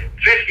doing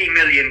 50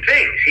 million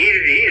things.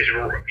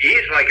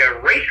 He's like a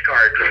race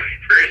car driver,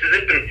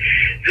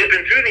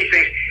 zipping through these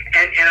things.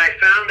 And I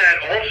found that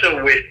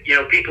also with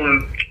people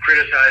who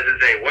criticize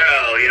and say,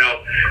 well,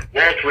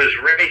 Walt was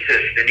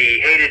racist and he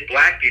hated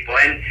black people.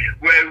 And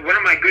one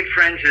of my good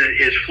friends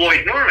is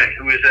Floyd Norman,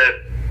 who is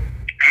a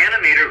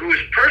animator who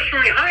was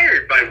personally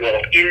hired by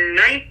Walt in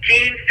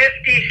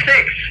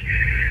 1956.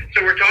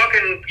 So we're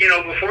talking,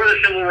 before the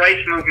civil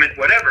rights movement,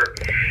 whatever.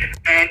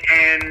 And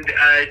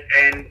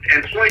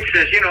Floyd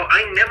says,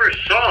 I never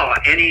saw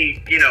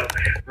any,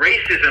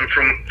 racism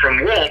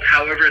from Walt.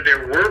 However,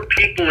 there were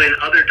people in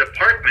other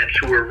departments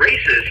who were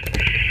racist,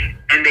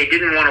 and they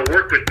didn't want to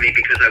work with me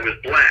because I was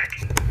black.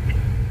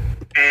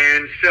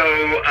 And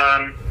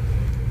so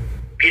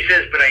he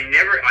says, but I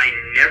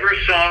never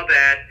saw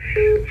that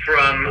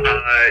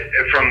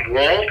from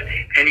Walt.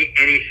 And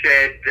he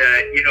said,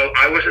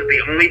 I wasn't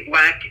the only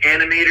black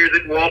animator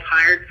that Walt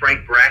hired.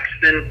 Frank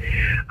Braxton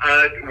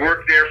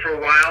worked there for a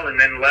while and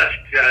then left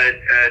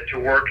to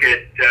work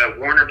at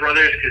Warner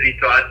Brothers because he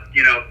thought,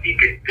 he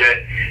could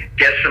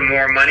get some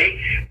more money.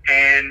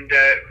 And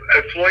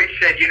Floyd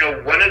said,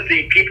 one of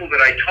the people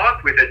that I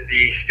talked with at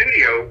the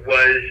studio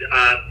was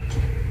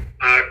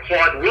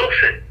Claude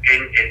Wilson.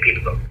 And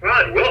people go,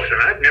 Claude Wilson?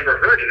 I've never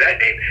heard of that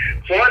name.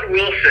 Claude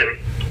Wilson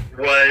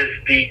was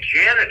the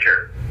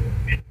janitor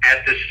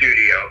at the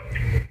studio,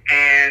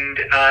 and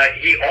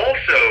he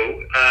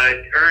also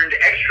earned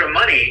extra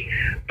money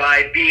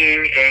by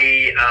being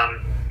a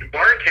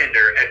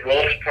bartender at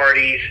Walt's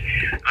parties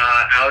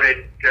out at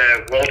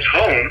Walt's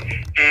home,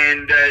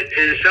 and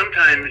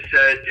sometimes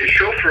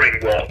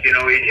chauffeuring Walt,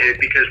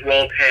 because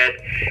Walt had,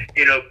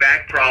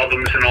 back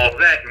problems and all of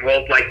that, and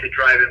Walt liked to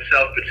drive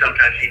himself, but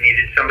sometimes he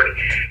needed somebody.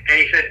 And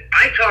he said,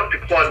 I talked to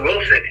Claude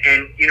Wilson,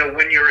 and,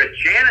 when you're a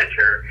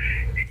janitor,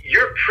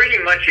 you're pretty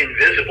much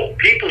invisible.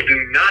 People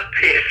do not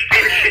pay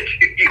attention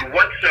to you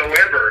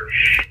whatsoever,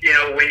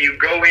 when you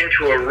go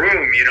into a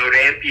room,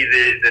 to empty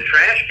the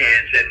trash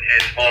cans and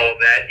all of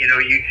that.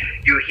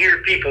 You hear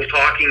people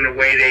talking the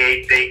way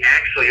they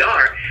actually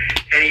are.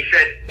 And he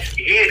said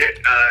he had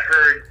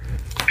heard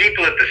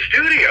people at the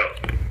studio.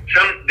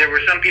 There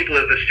were some people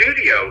at the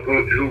studio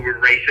who were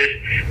racist,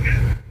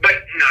 but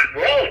not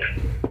Walt.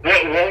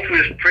 Walt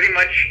was pretty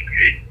much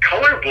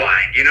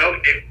colorblind.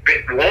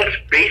 Walt's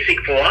basic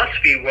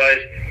philosophy was,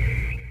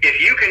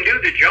 if you can do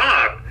the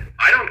job,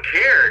 I don't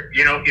care,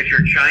 if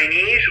you're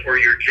Chinese or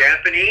you're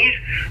Japanese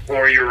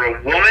or you're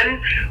a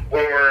woman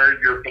or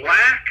you're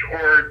black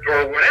or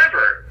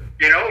whatever,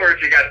 or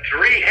if you got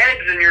 3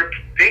 heads and you're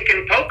pink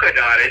and polka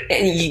dotted.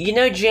 And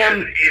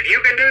Jim, if you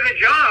can do the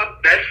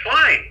job, that's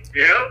fine.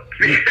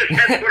 Because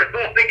that's what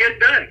all they get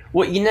done.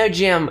 Well,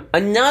 Jim,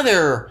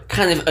 another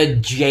kind of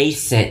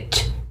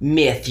adjacent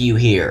myth you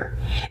hear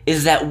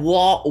is that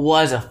Walt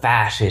was a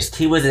fascist.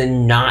 He was a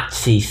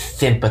Nazi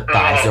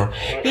sympathizer.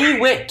 He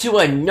went to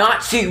a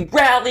Nazi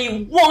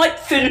rally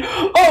once and,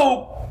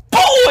 oh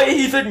boy,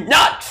 he's a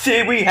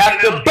Nazi. We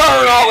have to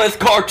burn all his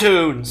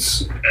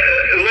cartoons.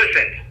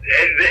 Listen,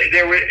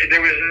 there was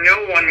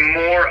no one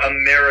more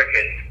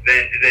American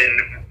than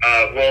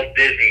Walt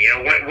Disney.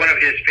 One of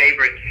his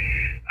favorite,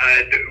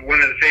 one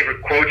of the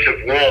favorite quotes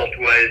of Walt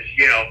was,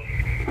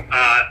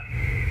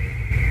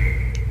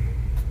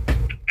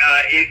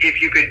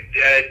 if you could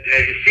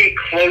see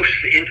close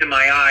into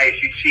my eyes,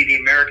 you'd see the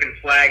American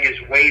flag is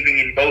waving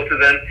in both of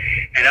them,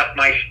 and up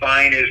my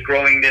spine is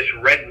growing this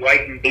red,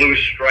 white, and blue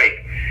stripe.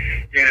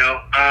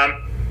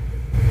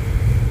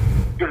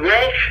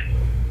 Walt,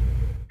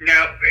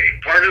 now,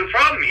 part of the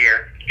problem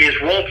here is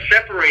Walt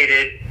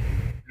separated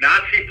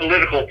Nazi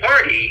political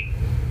party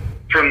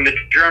from the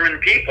German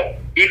people.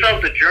 He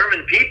felt the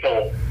German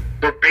people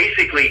were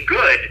basically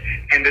good,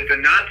 and that the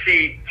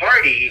Nazi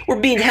Party We're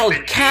being held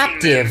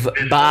captive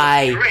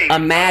by a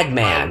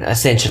madman,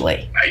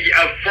 essentially.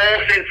 Of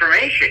false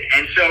information.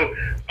 And so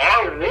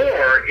our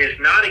war is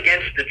not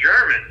against the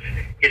Germans.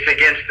 It's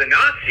against the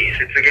Nazis.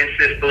 It's against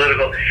this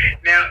political.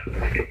 Now,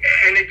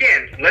 and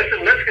again, let's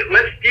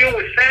deal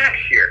with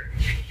facts here.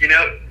 You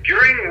know,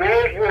 during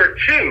World War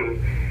II,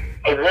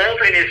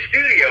 Walt and his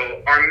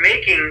studio are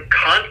making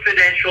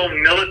confidential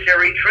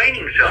military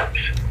training films.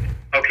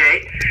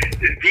 Okay?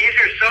 These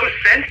are so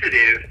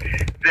sensitive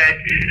that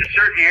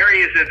certain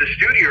areas of the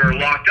studio are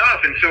locked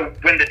off. And so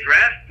when the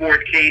draft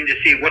board came to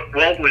see what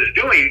Walt was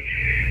doing,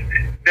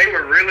 they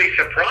were really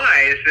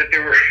surprised that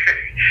there were,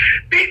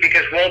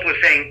 because Walt was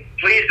saying,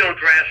 please don't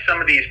draft some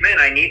of these men.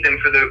 I need them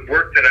for the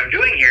work that I'm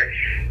doing here.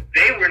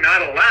 They were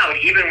not allowed,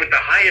 even with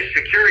the highest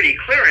security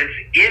clearance,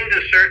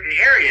 into certain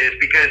areas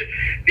because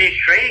these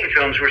training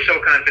films were so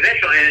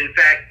confidential. And in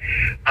fact,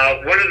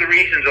 one of the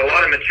reasons a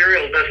lot of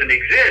material doesn't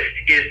exist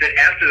is that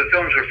after the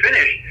films were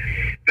finished,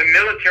 the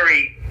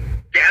military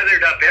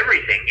gathered up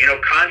everything, you know,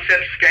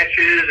 concept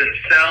sketches and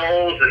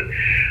cells and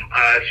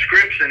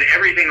scripts and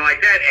everything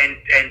like that,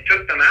 and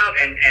took them out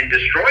and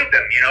destroyed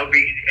them, you know,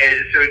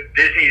 so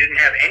Disney didn't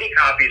have any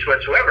copies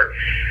whatsoever.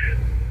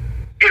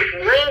 If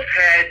Walt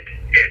had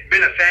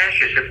been a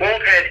fascist, if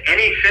Walt had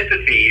any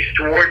sympathies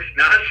towards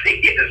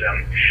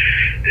Nazism,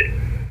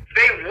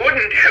 they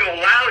wouldn't have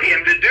allowed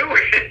him to do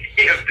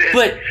any of this.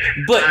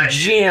 But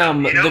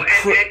Jim, you know,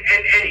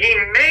 and he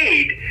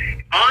made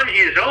on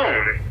his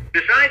own.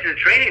 Besides the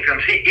training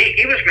films,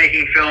 he was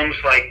making films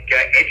like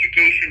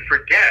Education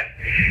for Death,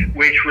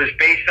 which was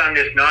based on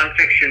this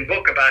nonfiction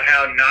book about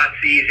how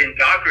Nazis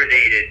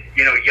indoctrinated,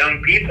 you know,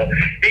 young people.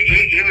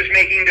 He was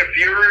making The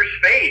Führer's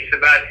Face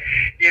about,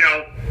 you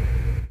know,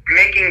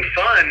 making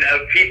fun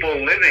of people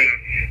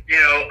living, you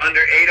know,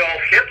 under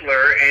Adolf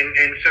Hitler,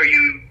 and so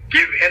you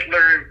give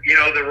Hitler, you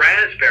know, the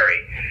raspberry.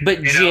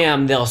 But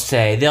Jim, they'll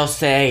say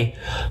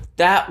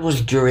that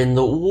was during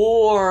the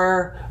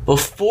war.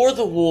 Before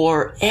the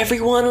war,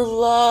 everyone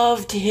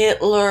loved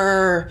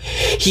Hitler.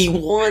 He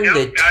won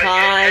the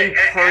Time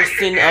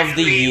Person of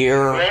the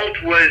Year.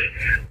 Walt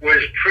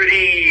was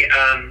pretty,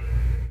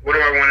 what do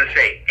I want to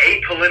say,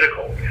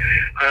 apolitical.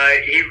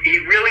 He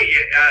really,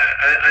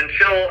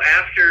 until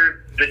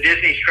after the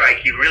Disney strike,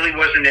 he really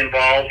wasn't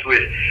involved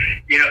with,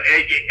 you know,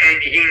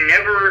 and he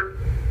never,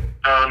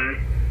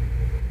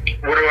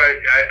 what do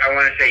I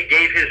want to say,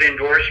 gave his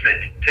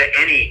endorsement to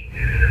any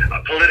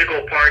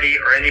political party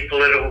or any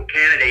political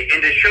candidate.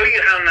 And to show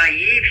you how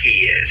naive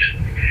he is,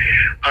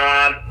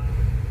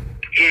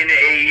 in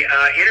a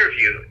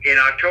interview in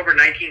October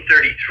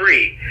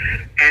 1933,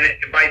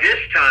 and by this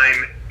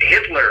time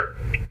Hitler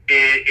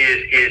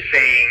is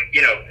saying,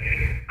 you know,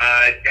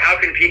 how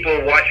can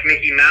people watch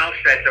Mickey Mouse?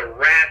 That's a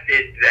rat.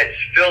 That's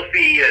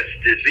filthy. It's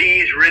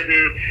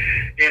disease-ridden.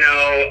 You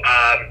know,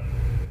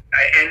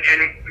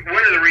 and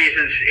one of the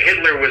reasons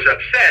Hitler was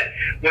upset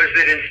was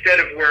that instead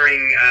of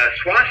wearing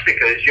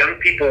swastikas, young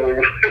people were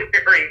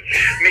wearing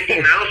Mickey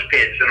Mouse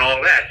pins and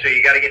all that. So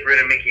you got to get rid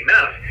of Mickey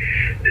Mouse.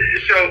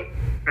 So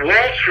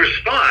Walt's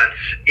response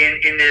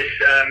in this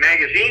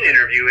magazine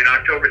interview in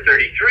October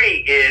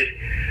 33 is,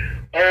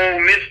 "Oh,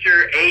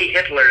 Mr. A.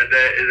 Hitler,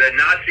 the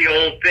Nazi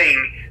old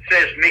thing,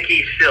 says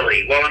Mickey's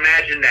silly." Well,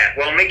 imagine that.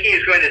 Well, Mickey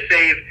is going to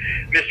save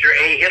Mr.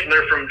 A.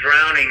 Hitler from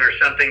drowning or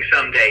something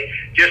someday.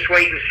 Just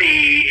wait and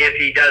see if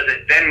he does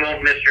it. Then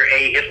won't Mr.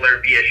 A. Hitler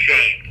be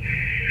ashamed?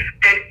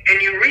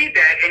 And you read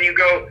that and you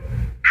go,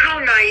 how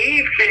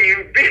naive can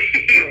you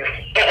be,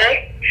 Walt?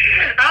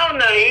 How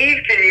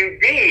naive can you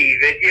be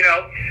that, you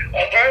know,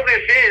 all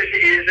this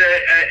is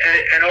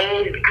an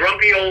old,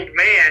 grumpy old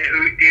man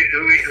who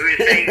is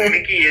saying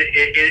Mickey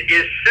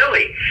is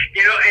silly.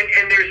 You know,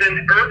 and there's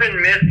an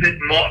urban myth that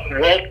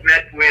Walt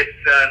met with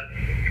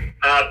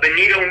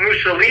Benito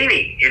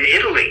Mussolini in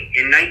Italy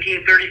in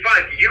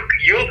 1935.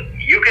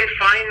 You can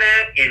find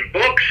that in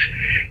books.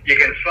 You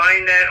can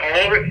find that all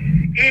over.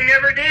 He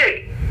never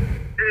did.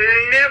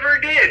 Never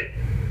did.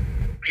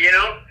 You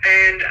know,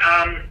 and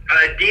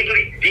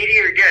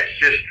Didier Getz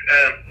just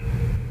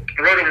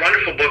wrote a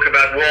wonderful book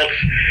about Walt's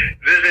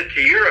visit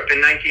to Europe in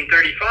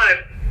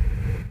 1935,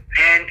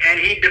 and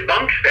he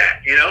debunks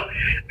that, you know,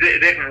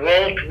 that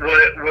Walt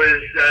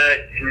was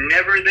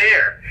never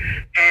there.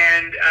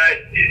 And,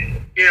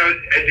 you know,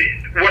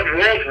 what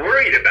Walt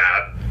worried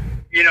about,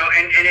 you know,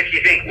 and if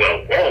you think,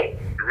 well, Walt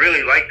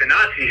really liked the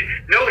Nazis.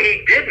 No,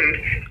 he didn't,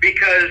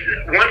 because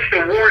once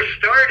the war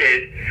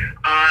started,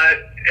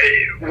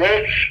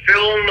 Walt's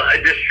film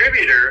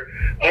distributor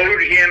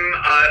owed him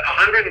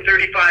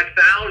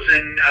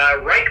 135,000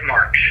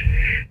 Reichmarks,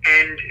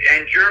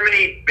 and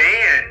Germany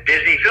banned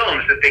Disney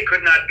films that they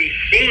could not be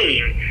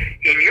seen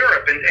in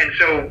Europe, and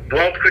so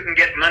Walt couldn't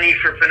get money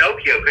for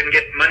Pinocchio, couldn't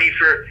get money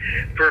for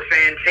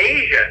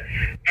Fantasia,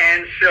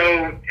 and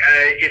so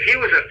if he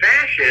was a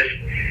fascist,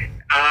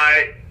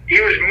 he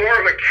was more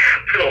of a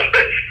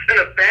capitalist than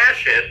a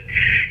fascist.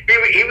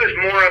 He was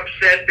more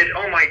upset that,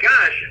 oh my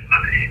gosh,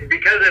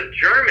 because of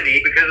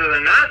Germany, because of the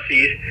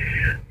Nazis,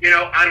 you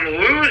know, I'm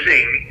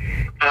losing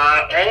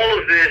all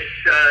of this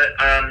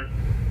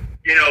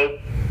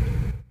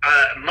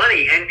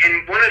money.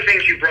 And one of the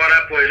things you brought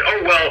up was,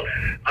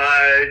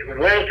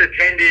 Walt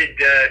attended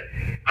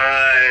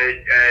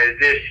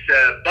this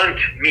Bund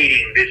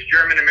meeting, this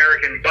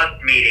German-American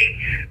Bund meeting,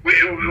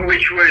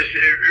 which was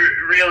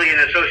really an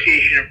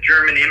association of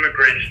German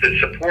immigrants that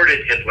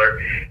supported Hitler,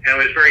 and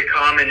was very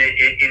common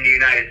in the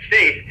United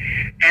States.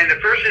 And the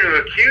person who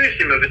accused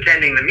him of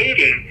attending the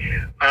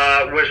meeting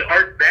was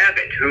Art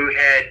Babbitt, who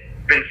had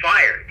been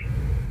fired.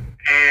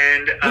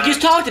 And we just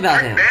talked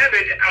about him.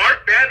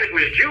 Art Babbitt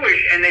was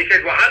Jewish, and they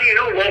said, well, how do you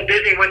know Walt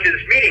Disney went to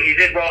this meeting? He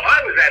said, well,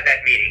 I was at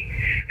that meeting.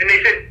 And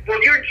they said,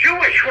 well, you're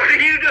Jewish. What are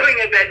you doing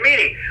at that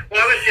meeting?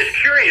 Well, I was just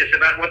curious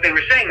about what they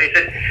were saying. They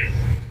said,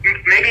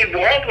 maybe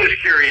Walt was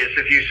curious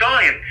if you saw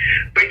him.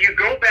 But you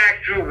go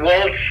back through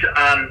Walt's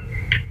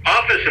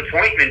office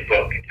appointment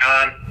book,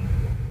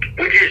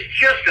 which is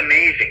just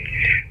amazing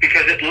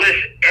because it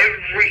lists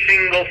every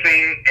single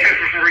thing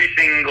every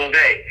single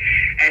day.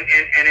 And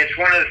it's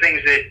one of the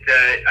things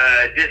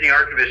that Disney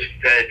archivist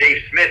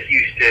Dave Smith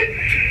used to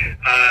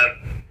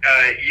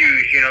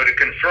use, to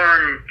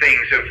confirm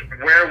things of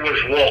where was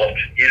Walt,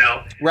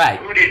 right?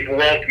 Who did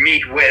Walt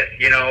meet with,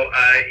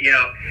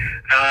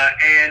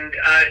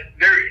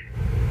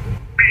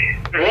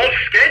 Walt's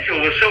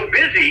schedule was so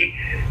busy.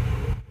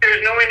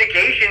 There's no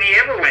indication he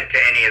ever went to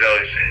any of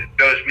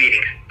those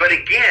meetings. But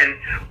again,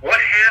 what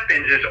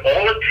happens is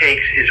all it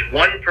takes is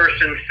one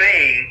person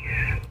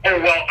saying, oh,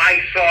 well,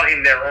 I saw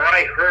him there, or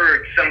I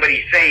heard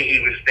somebody say he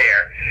was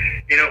there,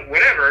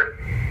 whatever.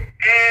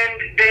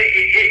 And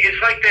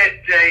it's like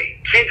that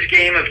kids'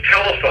 game of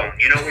telephone,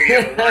 where you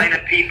have a line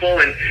of people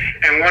and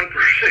one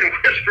person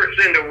whispers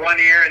into one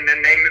ear and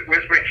then they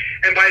whisper.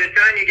 And by the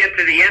time you get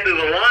to the end of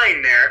the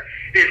line there,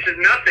 it's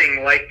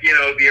nothing like,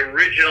 the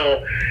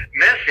original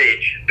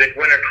message that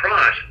went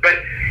across. But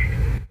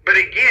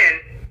again,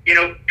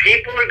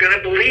 people are going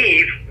to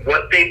believe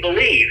what they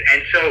believe.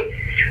 And so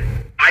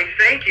I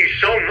thank you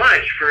so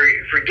much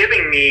for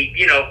giving me,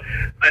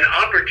 an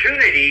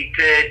opportunity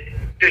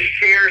to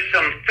share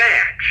some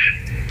facts.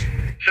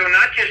 So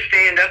not just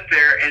stand up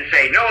there and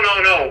say, no,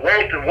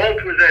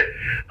 Walt was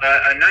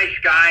a nice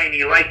guy and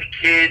he liked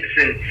kids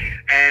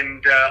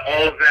and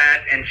all of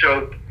that, and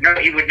so no,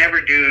 he would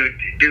never do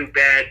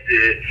bad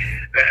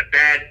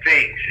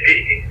things.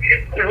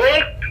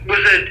 Walt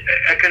was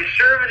a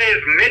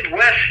conservative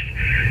Midwest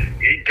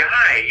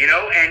guy,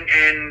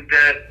 and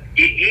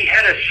he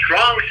had a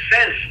strong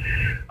sense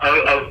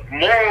of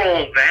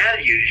moral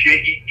values.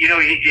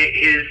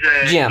 His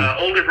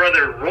older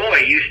brother Roy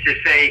used to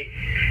say,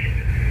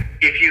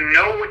 if you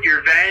know what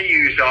your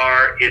values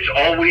are, it's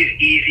always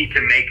easy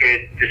to make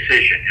a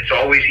decision. It's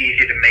always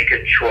easy to make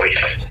a choice.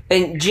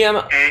 And Jim,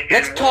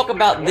 let's talk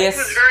about this.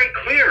 Walt was very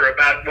clear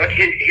about what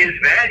his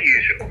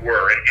values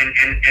were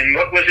and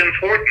what was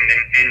important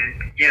and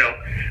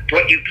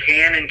what you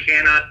can and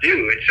cannot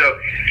do. And so,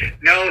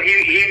 no,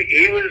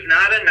 he was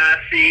not a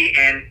Nazi.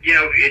 And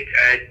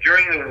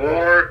during the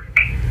war,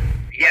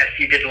 yes,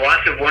 he did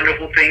lots of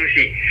wonderful things.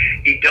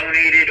 He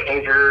donated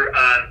over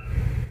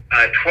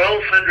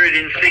 1,200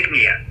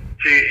 insignia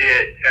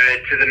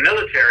to the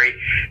military,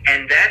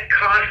 and that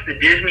cost the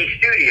Disney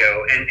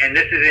studio, and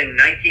this is in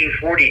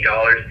 1940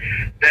 dollars,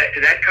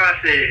 that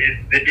cost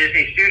the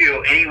Disney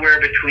studio anywhere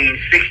between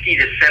 $60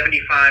 to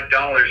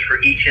 $75 for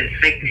each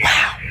insignia.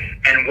 Wow.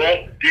 And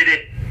Walt did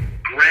it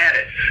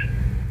gratis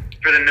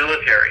for the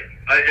military,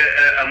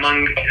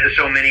 among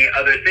so many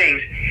other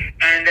things.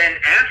 And then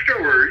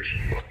afterwards,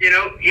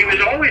 he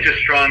was always a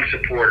strong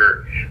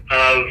supporter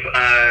of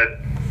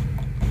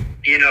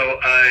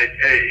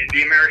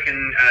the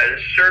American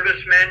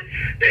servicemen.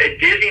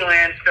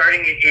 Disneyland,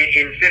 starting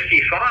in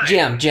 55,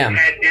 Jim,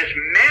 had this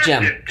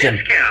massive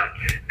discount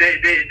that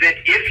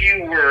if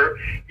you were,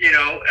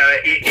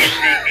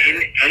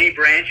 in any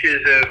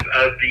branches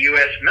of the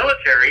U.S.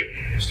 military,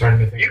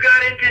 you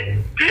got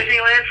into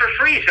Disneyland for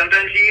free.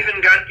 Sometimes you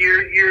even got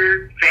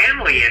your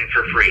family in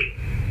for free.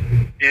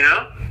 And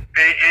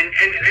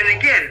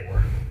again,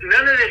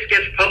 none of this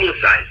gets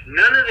publicized.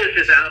 None of this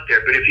is out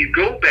there. But if you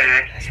go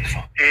back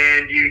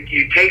and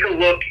you take a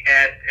look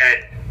at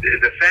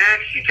the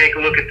facts, you take a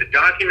look at the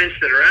documents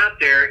that are out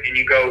there, and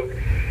you go,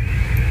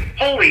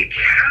 holy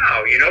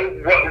cow,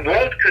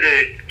 Walt could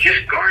have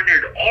just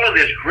garnered all of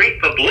this great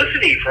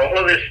publicity for all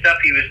of this stuff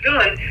he was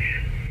doing.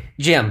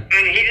 Jim.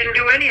 And he didn't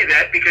do any of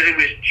that because it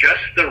was just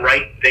the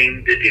right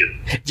thing to do.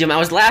 Jim, I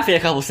was laughing a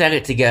couple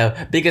seconds ago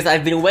because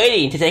I've been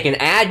waiting to take an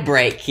ad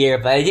break here,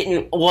 but I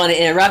didn't want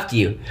to interrupt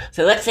you.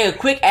 So let's take a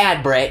quick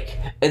ad break,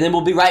 and then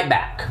we'll be right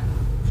back.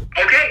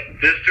 Okay,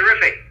 this is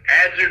terrific.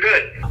 Ads are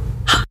good.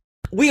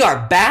 We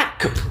are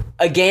back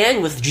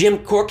again with Jim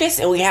Korkis,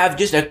 and we have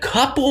just a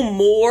couple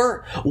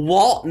more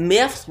Walt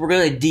myths we're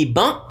going to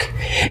debunk,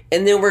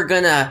 and then we're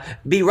going to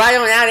be right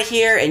on out of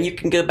here, and you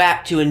can go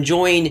back to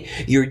enjoying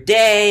your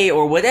day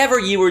or whatever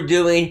you were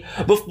doing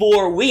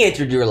before we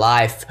entered your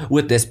life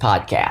with this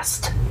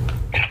podcast.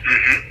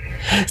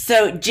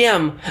 So,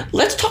 Jim,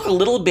 let's talk a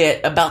little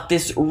bit about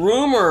this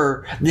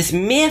rumor, this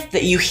myth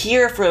that you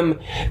hear from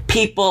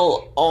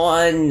people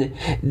on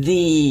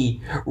the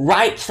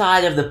right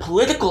side of the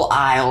political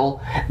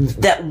aisle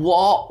that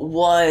Walt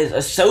was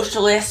a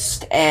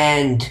socialist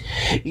and,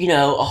 a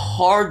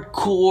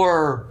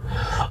hardcore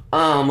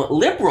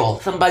liberal,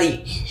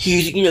 somebody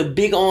who's,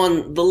 big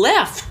on the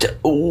left.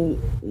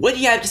 What do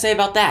you have to say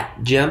about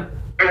that, Jim?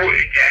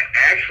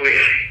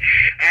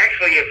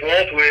 Actually, if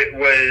Walt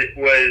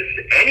was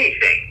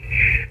anything,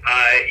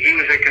 he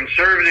was a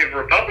conservative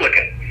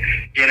Republican.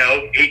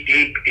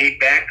 He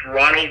backed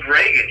Ronald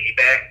Reagan. He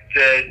backed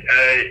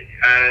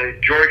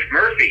George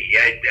Murphy.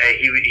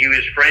 He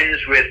was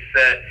friends with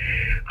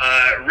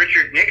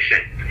Richard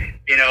Nixon.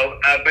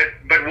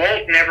 But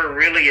Walt never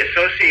really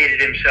associated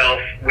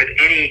himself with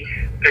any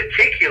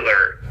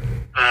particular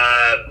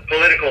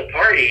political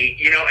party,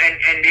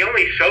 and the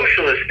only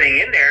socialist thing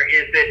in there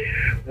is that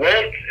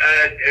Walt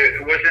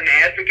was an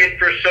advocate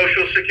for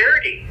Social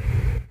Security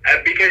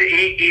because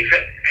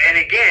and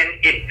again,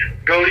 it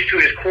goes to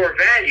his core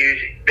values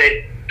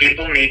that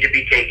people need to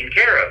be taken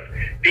care of.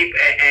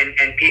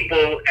 And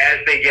people,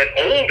 as they get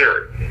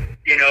older,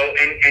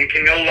 and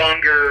can no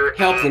longer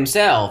help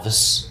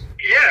themselves.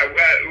 Yeah,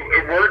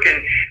 work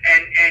and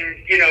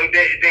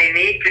they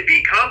need to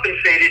be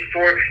compensated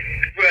for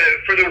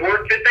the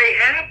work that they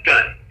have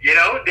done.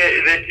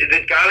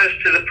 That got us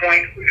to the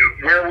point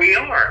where we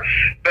are.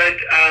 But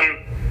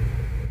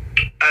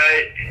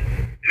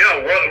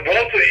no,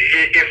 Walt.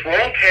 If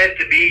Walt had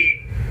to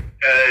be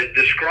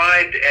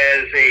described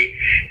as a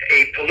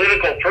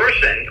political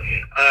person,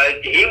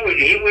 he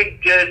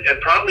would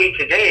probably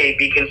today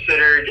be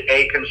considered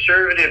a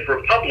conservative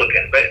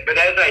Republican. But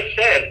as I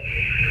said,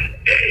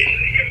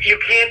 you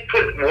can't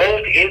put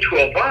Walt into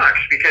a box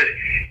because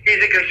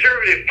he's a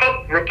conservative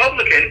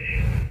Republican,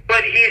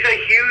 but he's a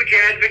huge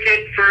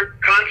advocate for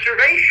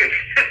conservation.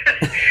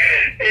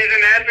 He's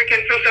an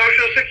advocate for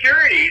Social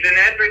Security. He's an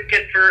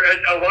advocate for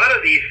a lot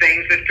of these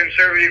things that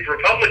conservative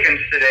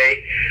Republicans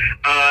today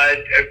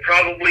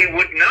probably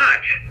would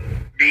not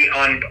be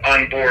on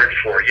board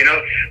for.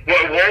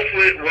 Walt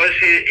was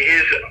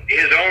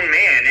his own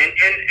man,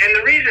 and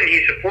the reason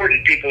he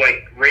supported people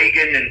like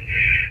Reagan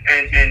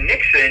and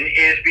Nixon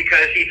is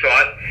because he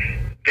thought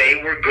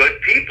they were good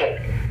people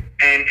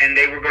and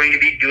they were going to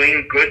be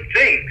doing good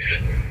things.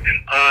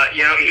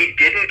 He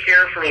didn't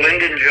care for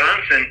Lyndon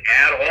Johnson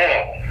at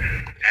all.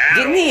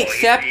 Didn't he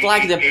accept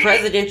the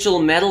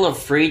Presidential Medal of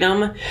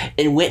Freedom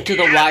and went to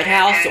the White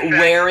House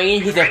wearing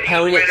his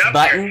opponent's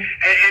button?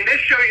 And this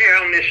shows you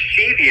how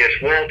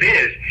mischievous Walt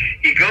is.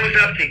 He goes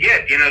up to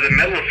get, the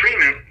Medal of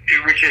Freedom,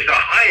 which is the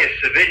highest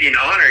civilian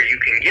honor you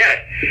can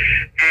get,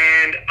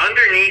 and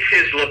underneath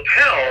his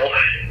lapel,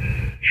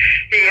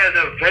 he has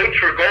a Vote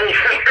for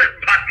Goldwater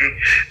button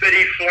that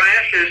he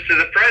flashes to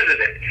the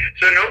president.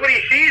 So nobody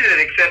sees it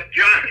except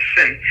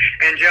Johnson,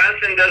 and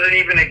Johnson doesn't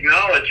even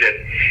acknowledge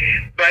it.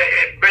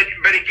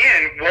 But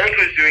again, Walt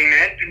was doing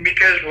that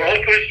because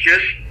Walt was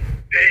just...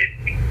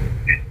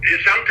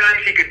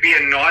 sometimes he could be a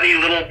naughty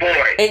little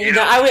boy. And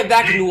I went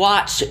back and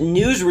watched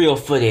newsreel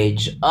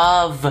footage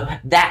of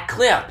that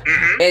clip,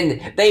 and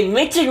they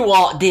mention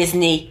Walt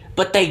Disney,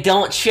 but they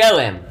don't show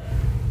him.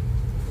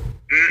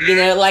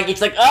 It's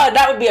like,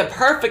 that would be a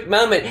perfect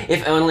moment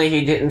if only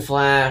he didn't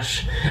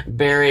flash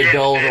Barry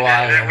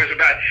Goldwater. That was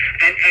about,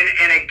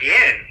 and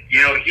again,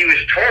 he was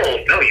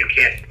told, no, you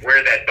can't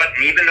wear that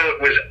button, even though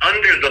it was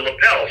under the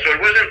lapel. So it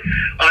wasn't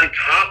on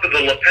top of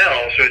the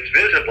lapel, so it's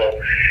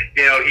visible.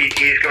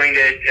 He's going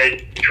to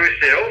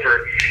twist it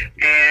over.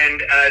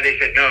 And they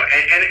said no.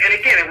 And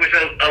again, it was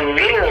a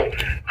little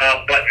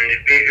button.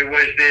 It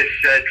was this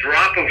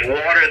drop of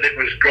water that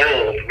was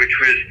gold, which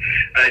was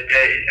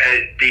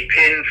the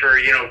pin for,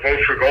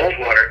 Vote for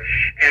Goldwater.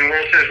 And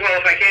Walt says, well,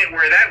 if I can't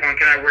wear that one,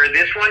 can I wear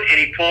this one? And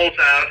he pulls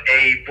out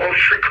a Vote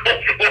for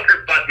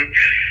Goldwater button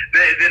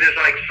that is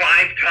like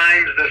 5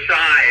 times the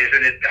size,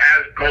 and it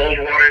has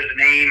Goldwater's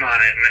name on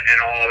it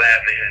and all that.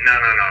 And they said, no,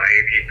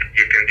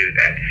 you can do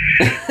that.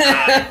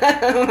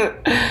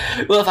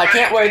 Well, if I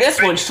can't wear this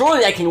one,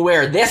 surely I can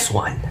wear this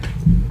one.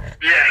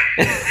 Yeah.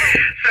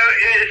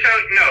 So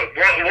no,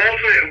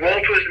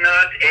 Walt was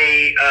not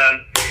a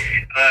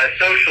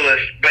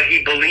socialist, but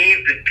he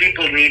believed that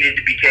people needed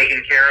to be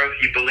taken care of.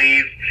 He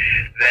believed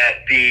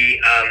that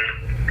the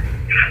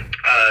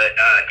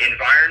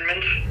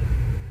environment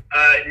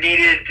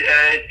needed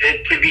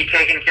to be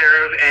taken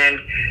care of. And,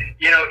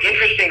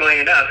 interestingly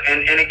enough,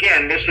 and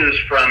again, this is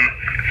from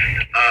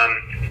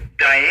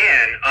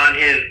Diane on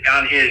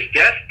his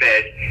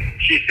deathbed.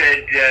 She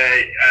said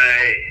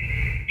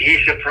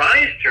he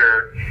surprised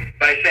her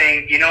by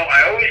saying,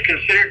 I always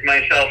considered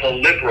myself a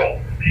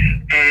liberal.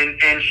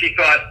 And she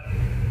thought,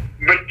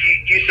 but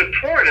you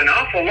support an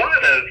awful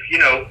lot of,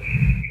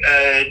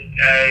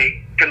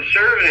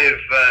 conservative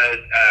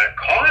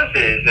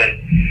causes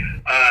and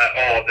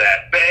all of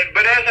that. But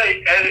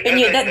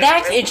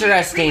that's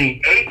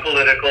interesting. Really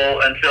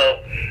apolitical until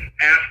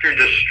after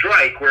the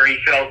strike, where he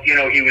felt,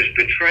 he was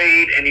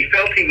betrayed, and he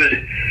felt he was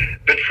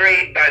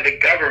betrayed by the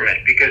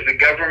government because the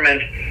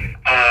government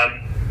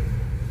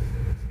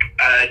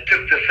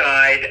took the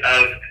side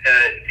of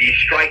the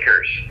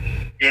strikers,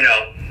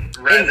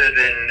 rather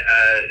than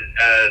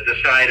the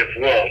side of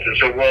Walt. And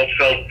so Walt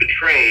felt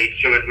betrayed,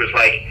 so it was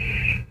like,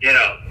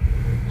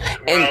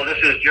 well,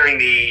 this is during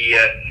the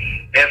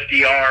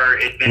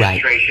FDR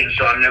administration, right.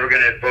 So I'm never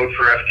going to vote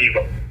for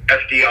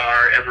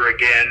FDR ever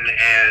again.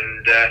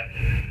 And,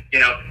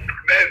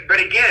 but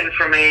again,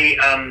 from a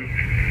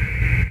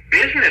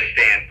business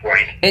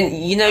standpoint, and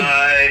he didn't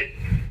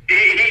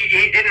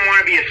want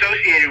to be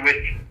associated with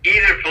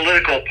either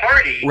political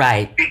party,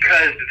 right?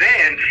 Because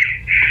then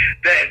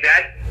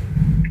that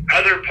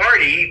other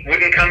party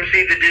wouldn't come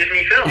see the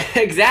Disney film.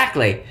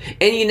 Exactly.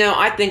 And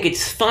I think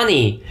it's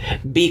funny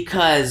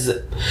because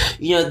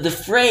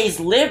the phrase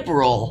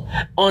liberal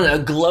on a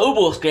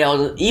global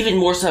scale, even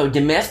more so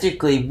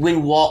domestically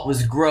when Walt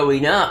was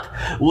growing up,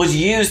 was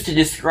used to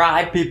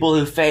describe people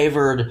who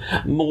favored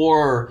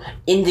more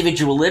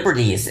individual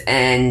liberties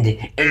and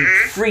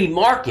free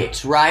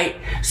markets, right?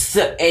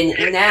 So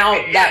and now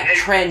that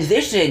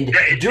transitioned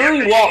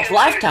during Walt's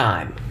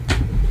lifetime.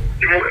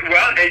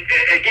 Well,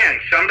 again,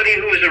 somebody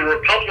who was a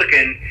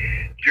Republican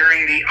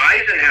during the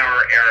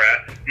Eisenhower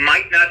era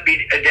might not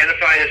be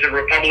identified as a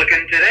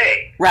Republican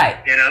today. Right.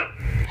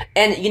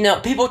 And,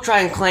 people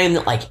try and claim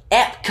that,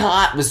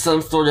 Epcot was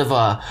some sort of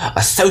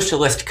a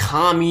socialist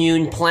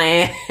commune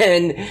plan,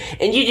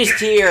 and you just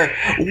hear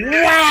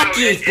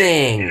wacky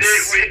things.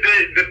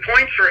 The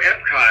point for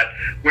Epcot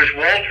was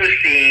Walt was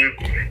seeing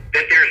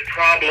that there's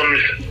problems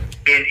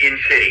in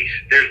cities.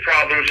 There's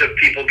problems of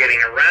people getting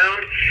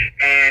around,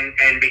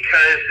 and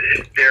because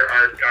there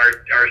are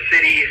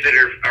cities that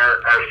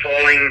are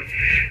falling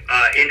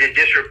into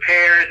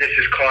disrepair, this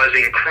is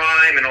causing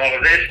crime and all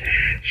of this.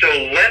 So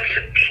let's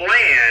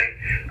plan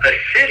a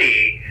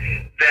city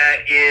that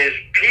is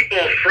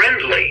people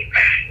friendly,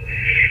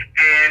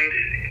 and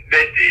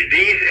that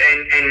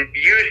and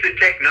use the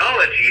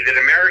technology that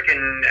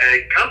American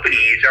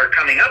companies are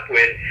coming up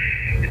with,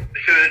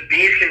 so that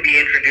these can be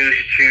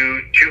introduced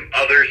to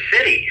other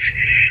cities,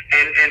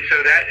 and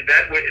so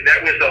that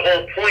was the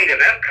whole point of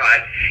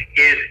Epcot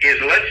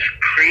is let's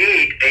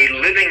create a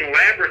living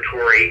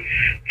laboratory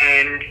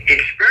and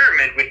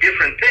experiment with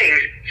different things,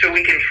 so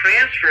we can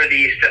transfer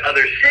these to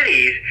other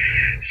cities,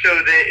 so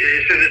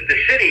that the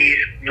cities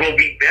will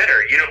be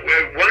better.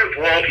 One of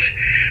Walt's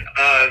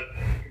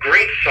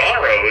great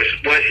sorrows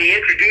was he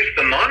introduced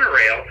the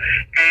monorail,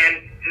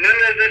 and none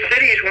of the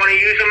cities want to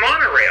use a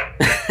monorail.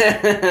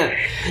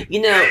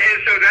 And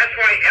so that's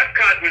why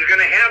Epcot was going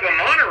to have a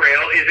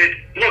monorail.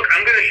 Look,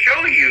 I'm going to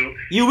show you.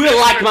 You will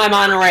like my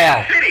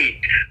monorail.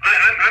 City.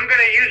 I'm going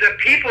to use a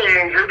people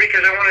mover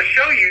because I want to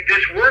show you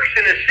this works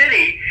in a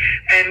city,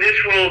 and this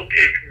will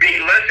be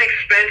less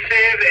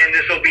expensive, and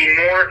this will be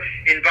more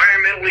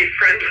environmentally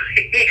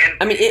friendly.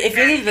 And if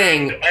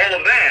anything, all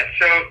of that.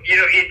 So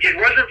it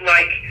wasn't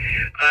like.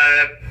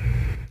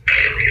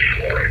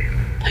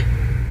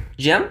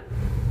 Jim?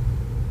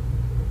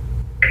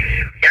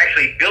 He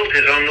actually built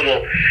his own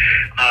little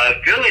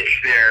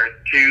village there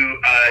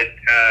to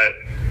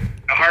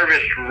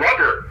harvest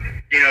rubber,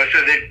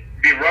 so there'd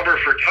be rubber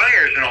for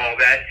tires and all of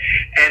that.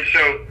 And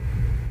so...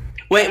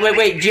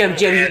 Wait, Jim,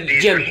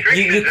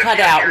 you cut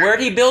out. Where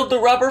did he build the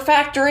rubber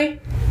factory?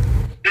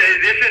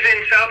 This is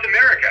in South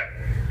America.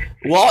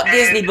 Walt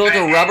Disney built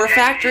a rubber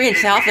factory in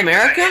South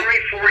America? Henry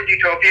Ford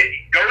Utopia.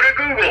 Go to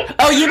Google.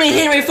 Oh, you mean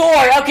Henry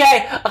Ford?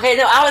 Okay,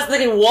 no, I was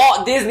thinking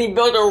Walt Disney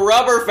built a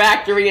rubber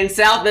factory in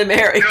South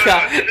America.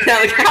 How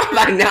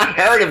have I not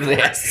heard of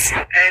this?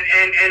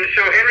 And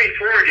so Henry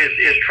Ford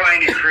is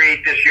trying to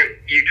create this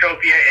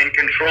utopia and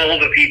control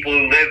the people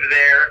who live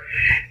there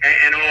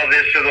and all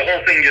this, so the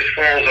whole thing just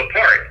falls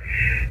apart.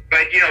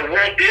 But,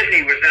 Walt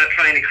Disney was not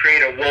trying to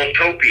create a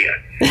Waltopia.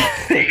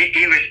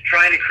 He was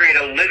trying to create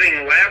a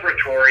living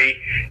laboratory,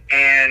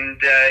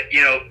 and,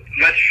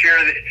 let's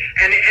share the...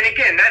 And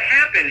again, that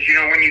happens,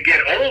 when you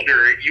get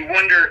older, you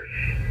wonder,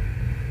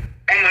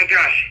 oh my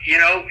gosh,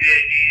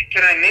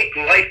 can I make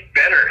life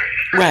better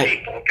for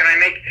people? Can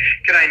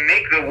I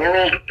make the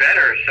world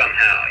better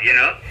somehow,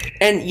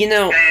 And,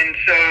 And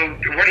so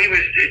what he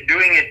was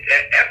doing at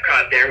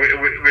Epcot there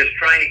was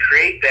trying to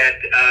create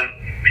that,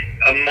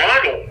 a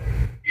model.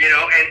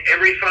 And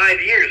every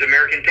 5 years,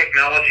 American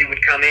technology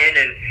would come in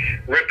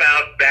and rip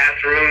out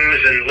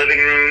bathrooms and living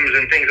rooms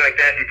and things like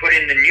that and put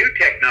in the new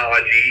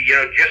technology,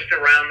 just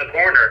around the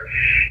corner,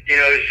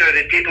 so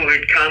that people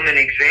would come and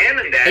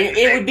examine that. And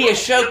it would be a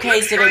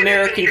showcase of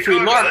American free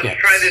markets. Let's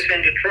try this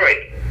in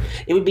Detroit.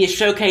 It would be a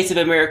showcase of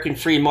American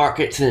free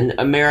markets and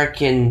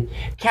American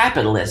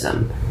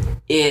capitalism.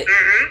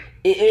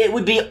 It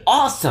would be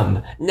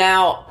awesome.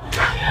 Now...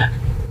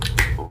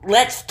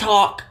 let's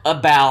talk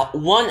about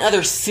one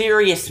other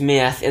serious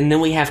myth, and then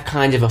we have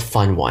kind of a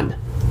fun one.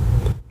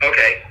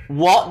 Okay.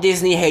 Walt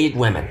Disney hated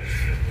women.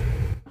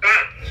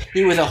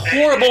 He was a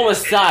horrible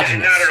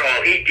misogynist. Not at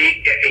all.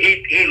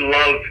 He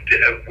loved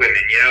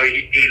women.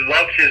 He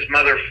loves his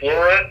mother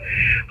Flora.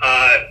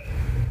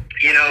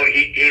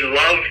 he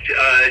loved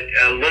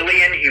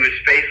Lillian. He was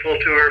faithful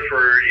to her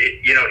for,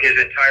 his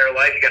entire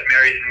life. He got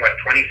married in,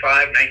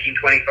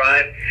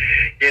 1925?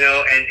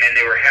 And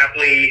they were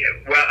happily,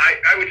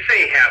 I would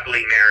say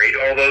happily married,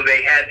 although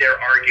they had their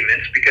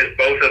arguments because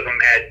both of them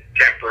had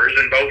tempers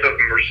and both of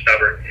them were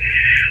stubborn.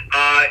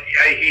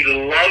 He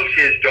loved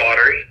his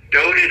daughters,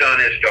 doted on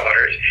his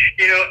daughters,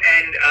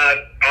 and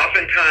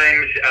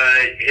oftentimes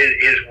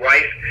his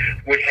wife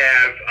would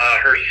have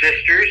her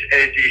sisters.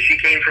 She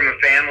came from a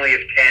family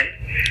of 10.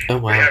 Oh,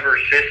 wow. Would have her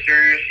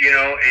sisters,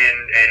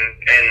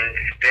 and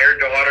their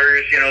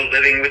daughters,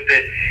 living with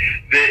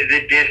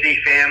the Disney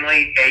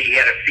family. He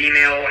had a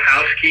female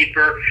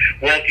housekeeper.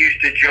 Walt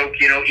used to joke,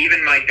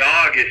 even my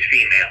dog is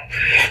female,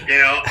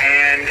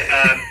 and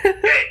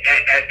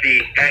at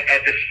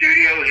the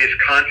studio, his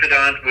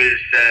confidant was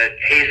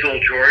Hazel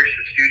George,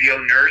 the studio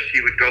nurse.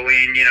 He would go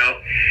in,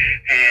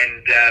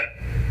 and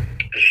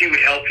she would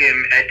help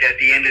him at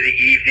the end of the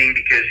evening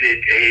because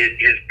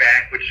his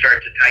back would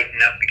start to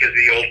tighten up because of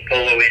the old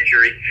polo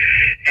injury.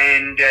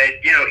 And,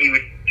 he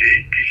would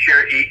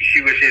share,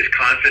 she was his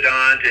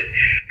confidant,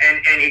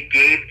 and he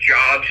gave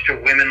jobs to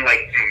women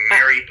like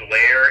Mary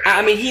Blair.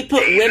 I mean, he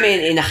put women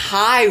in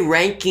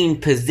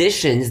high-ranking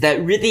positions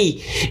that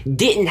really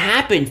didn't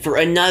happen for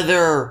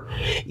another,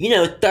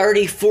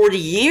 30, 40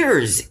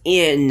 years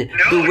in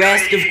the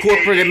rest of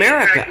corporate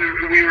America. In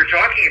fact, we were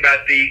talking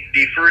about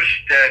the first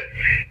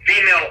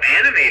female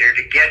animator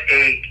to get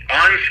a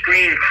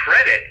on-screen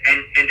credit,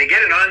 and to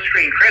get an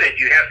on-screen credit,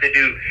 you have to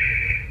do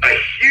a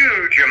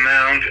huge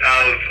amount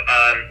of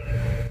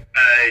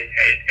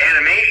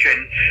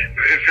animation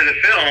for the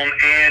film,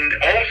 and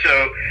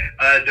also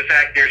the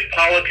fact there's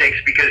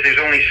politics because there's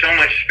only so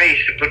much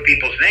space to put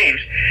people's names.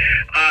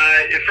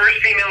 The first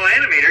female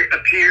animator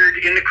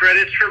appeared in the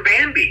credits for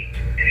Bambi,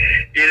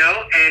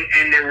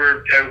 and there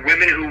were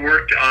women who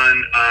worked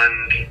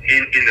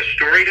in the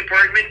story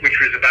department, which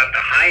was about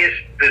the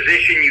highest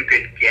position you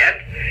could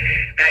get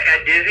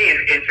at Disney.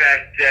 In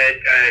fact,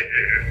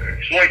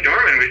 Floyd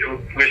Norman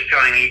was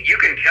telling me, you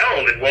can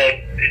tell that Walt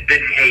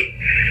didn't hate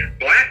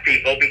black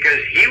people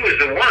because he was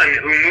the one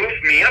who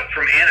moved me up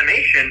from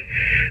animation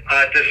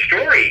to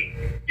story,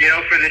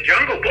 for the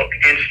Jungle Book.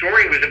 And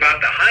story was about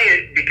the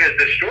highest because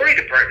the story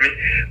department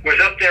was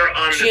up there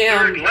on the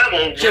third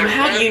level. Jim,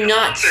 how do you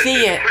not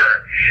see it?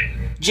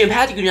 Jim,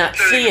 how do you not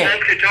see it?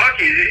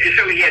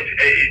 So he had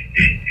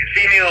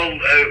female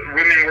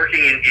women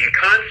working in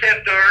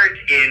concept art,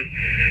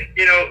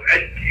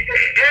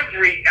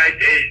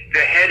 the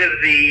head of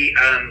the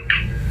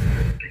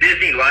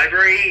Disney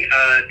Library,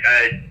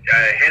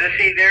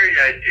 Hennessy there,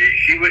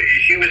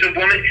 she was a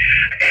woman.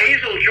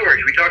 Hazel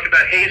George, we talked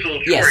about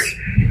Hazel George. Yes.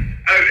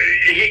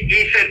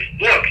 He said,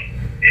 look,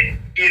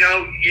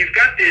 you've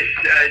got this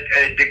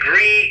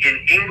degree in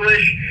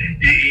English,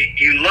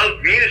 you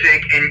love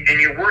music, and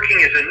you're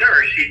working as a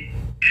nurse. He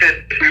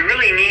said, we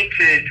really need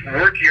to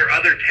work your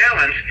other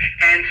talents.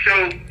 And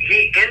so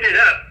he ended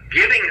up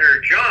giving her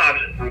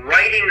jobs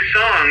writing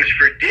songs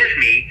for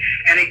Disney.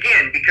 And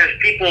again, because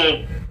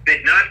people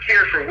did not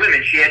care for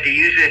women, she had to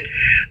use it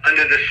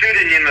under the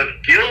pseudonym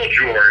of Gil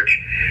George.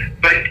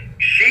 But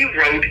she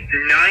wrote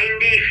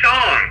 90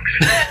 songs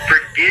for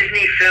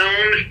Disney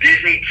films,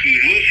 Disney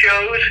TV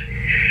shows,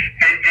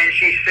 and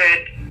she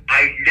said,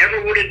 I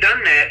never would have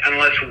done that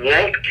unless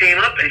Walt came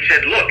up and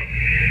said, look,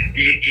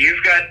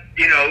 you've got,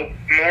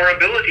 more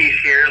abilities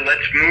here,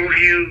 let's move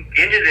you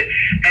into the...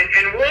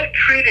 And Walt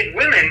treated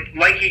women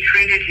like he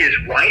treated his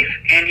wife,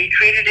 and he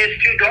treated his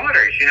two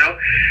daughters,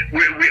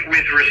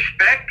 with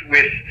respect,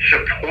 with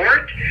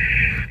support,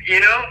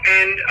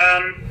 and...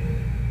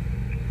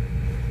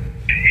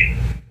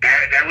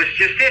 That was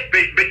just it.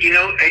 But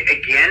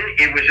again,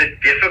 it was a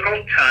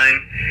difficult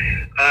time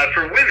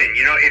for women.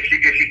 If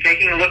you're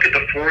taking a look at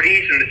the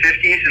 40s and the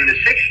 50s and the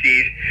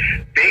 60s,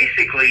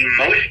 basically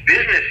most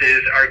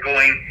businesses are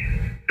going,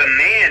 the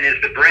man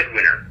is the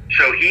breadwinner.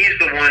 So he's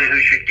the one who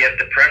should get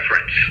the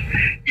preference,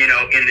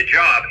 in the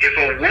job. If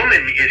a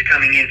woman is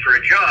coming in for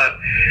a job,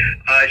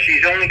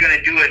 she's only going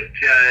to do it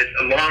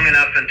long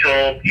enough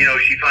until,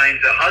 she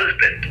finds a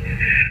husband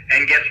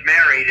and gets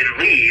married and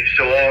leaves,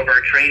 so all of our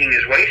training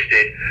is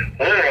wasted.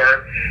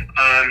 Or,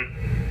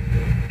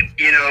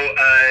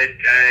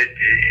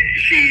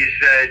 she's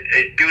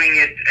doing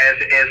it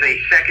as a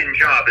second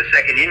job, a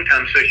second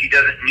income, so she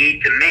doesn't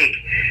need to make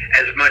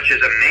as much as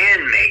a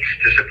man makes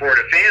to support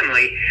a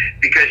family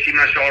because she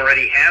must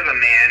already have a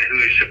man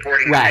who's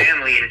supporting the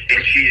family,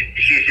 and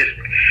she's just...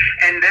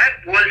 And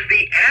that was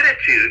the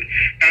attitude,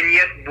 and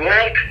yet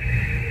Walt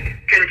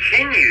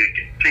continued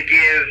to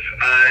give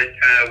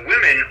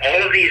women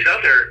all of these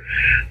other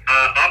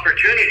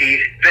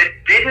opportunities that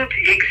didn't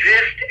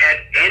exist at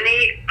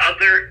any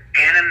other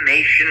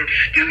animation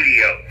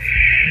studio.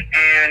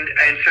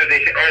 And so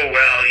they said, oh,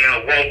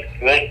 well,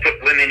 Walt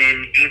put women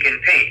in ink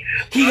and paint.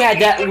 He had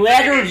that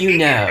letter,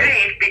 Ink and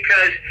paint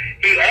because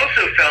he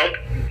also felt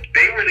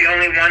they were the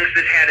only ones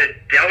that had a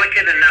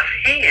delicate enough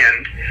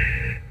hand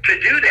to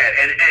do that,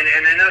 and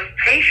enough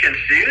patience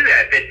to do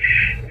that, that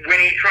when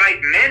he tried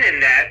men in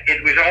that,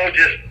 it was all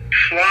just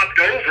slopped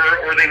over,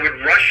 or they would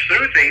rush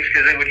through things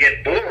because they would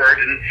get bored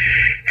and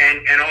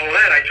all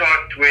that. I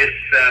talked with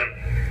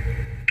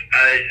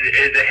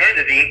the head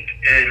of the ink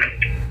and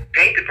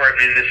paint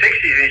department in the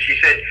 60s, and she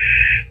said,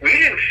 we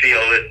didn't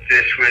feel that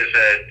this was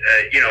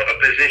a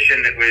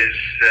position that was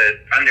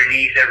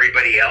underneath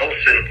everybody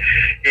else and,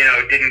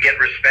 didn't get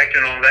respect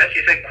and all that.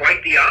 She said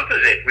quite the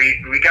opposite.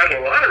 We got a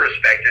lot of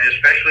respect, and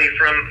especially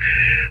from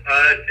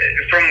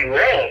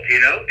Walt,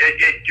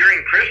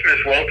 during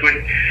Christmas, Walt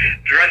would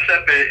dress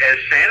up as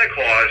Santa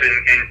Claus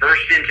and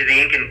burst into the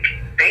ink and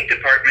paint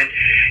department,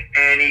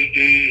 and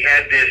he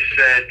had this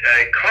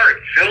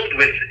cart filled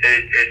with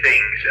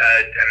things,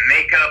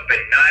 makeup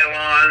and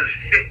nylons,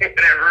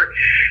 whatever.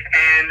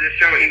 And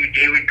so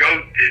he would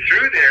go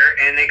through there,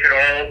 and they could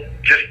all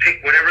just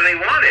pick whatever they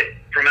wanted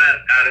from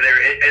out of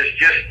there as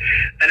just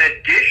an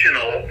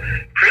additional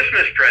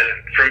Christmas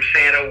present from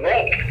Santa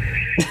Walt.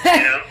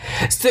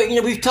 So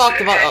we've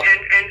talked about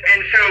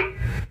and so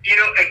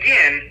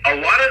again, a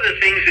lot of the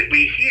things that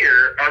we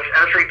hear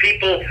are from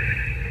people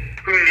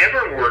who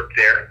never worked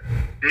there,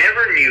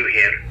 never knew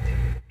him,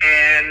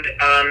 and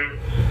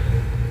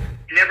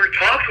never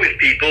talked with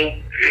people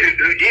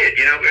who did.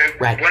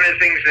 Right. One of the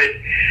things that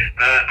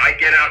I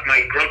get out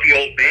my grumpy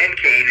old man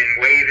cane and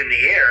wave in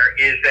the air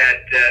is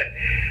that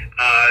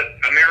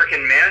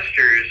American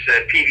Masters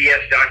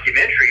PBS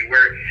documentary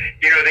where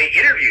they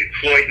interviewed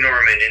Floyd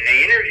Norman and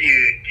they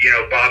interviewed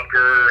Bob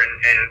Gurr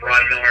and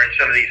Ron Miller and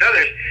some of these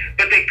others,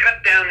 but they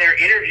cut down their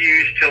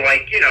interviews to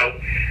a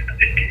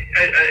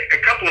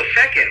couple of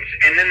seconds,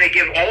 and then they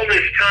give all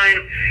this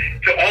time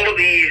to all of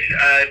these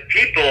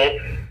people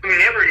who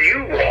never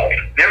knew Walt,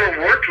 never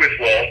worked with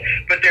Walt,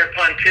 but they're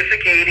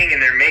pontificating and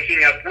they're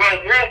making up.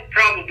 Well, Walt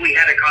probably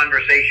had a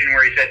conversation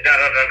where he said da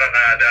da da da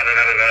da da da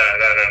da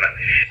da da da.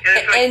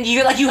 And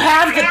you're like, you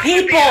have the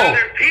people.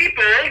 Other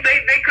people,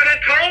 they could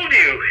have told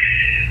you.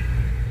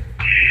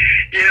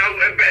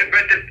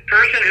 But the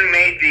person who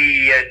made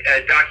the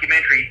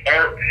documentary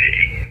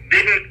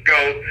didn't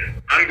go,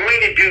 I'm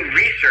going to do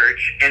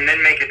research and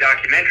then make a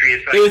documentary.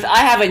 It's like, it was,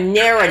 I have a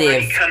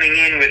narrative. Coming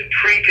in with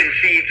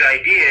preconceived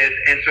ideas,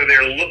 and so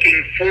they're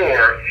looking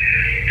for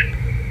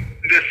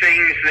the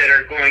things that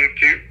are going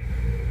to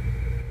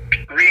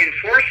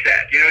reinforce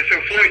that.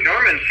 So Floyd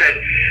Norman said,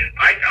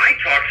 I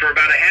talked for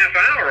about a half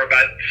hour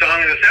about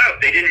Song of the South.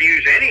 They didn't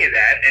use any of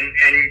that, and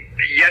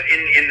yet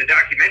in the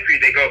documentary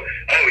they go,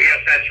 oh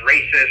yes, that's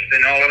racist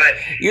and all of that.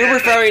 You're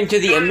referring to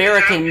the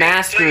American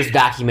Masters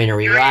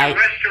documentary, right?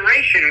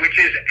 Restoration, which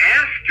is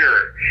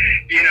after,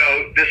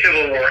 the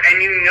Civil War,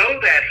 and you know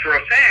that for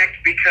a fact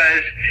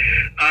because,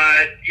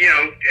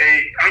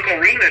 Uncle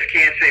Remus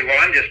can't say, well,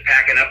 I'm just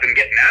packing up and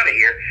getting out of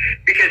here,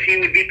 because he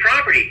would be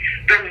property.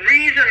 The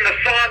reason the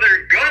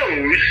father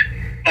goes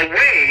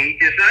away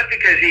is not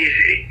because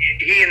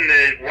he and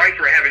the wife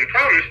are having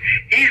problems.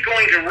 He's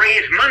going to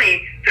raise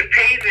money to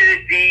pay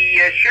the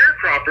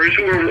sharecroppers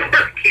who are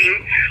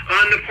working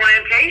on the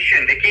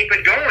plantation to keep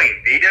it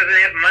going. He doesn't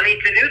have money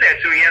to do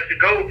that, so he has to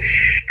go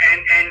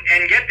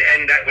and get that.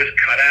 And that was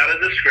cut out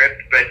of the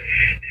script, but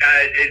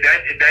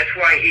that's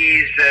why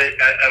he's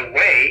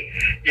away,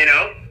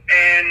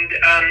 and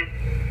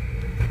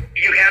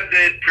you have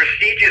the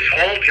prestigious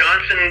Hall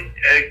Johnson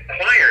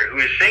choir who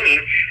is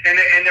singing,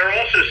 and they're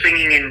also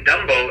singing in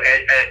Dumbo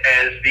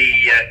as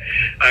the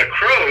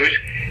crows.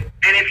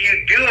 And if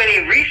you do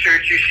any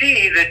research, you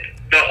see that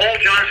the Hall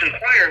Johnson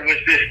choir was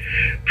this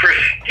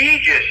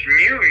prestigious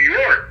New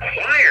York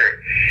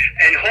choir,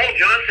 and Hall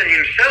Johnson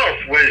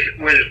himself was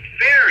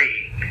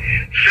very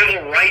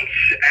civil rights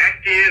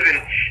active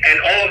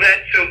and all of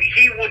that, so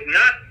he would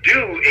not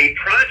do a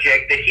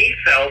project that he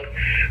felt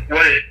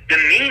was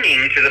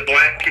demeaning to the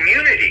black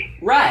community.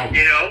 Right.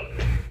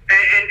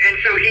 And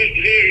so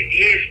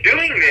he's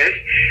doing this,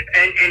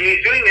 and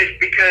he's doing this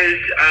because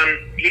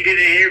he did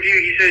an interview.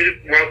 He says,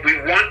 well, we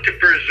want to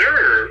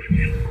preserve,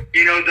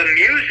 the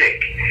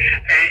music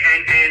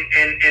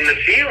and the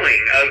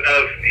feeling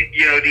of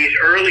these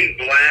early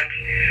black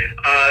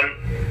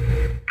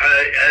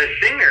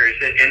singers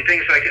and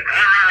things like that.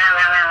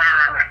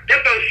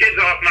 Get those kids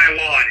off my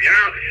lawn,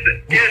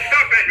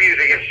 stop that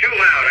music, it's too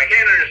loud, I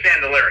can't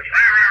understand the lyrics.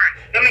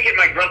 Let me get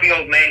my grumpy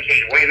old man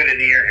cane, wave it in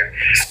the air here.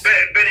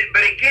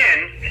 But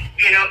again,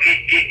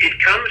 it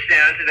comes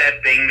down to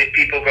that thing that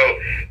people go,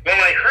 well,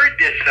 I heard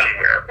this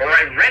somewhere, or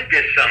I read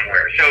this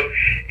somewhere, so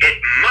it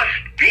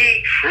must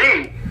be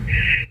true.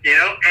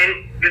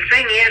 And the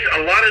thing is,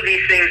 a lot of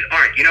these things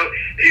aren't.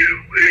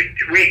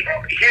 We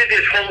hear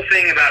this whole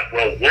thing about,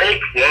 well,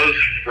 Walt was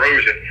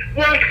frozen.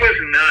 Walt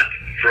was not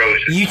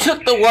frozen. You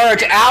took the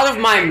words out of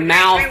my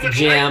mouth,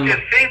 Jim. We would like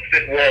to think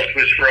that Walt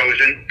was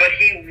frozen, but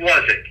he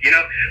wasn't.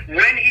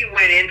 When he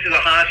went into the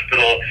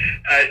hospital,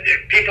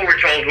 people were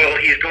told, well,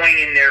 he's going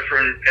in there for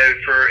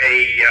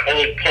a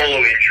old polo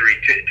injury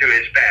to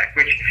his back,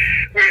 which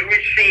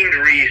seemed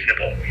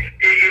reasonable.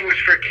 It was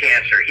for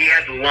cancer. He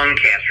had lung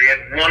cancer. He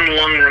had one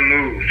lung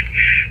removed.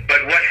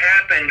 But what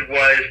happened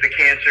was the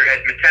cancer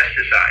had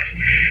metastasized.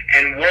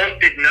 And Walt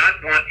did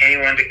not want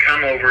anyone to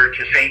come over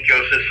to St.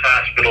 Joseph's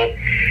Hospital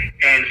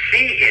and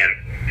see him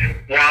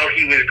while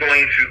he was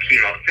going through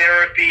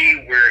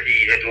chemotherapy, where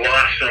he had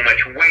lost so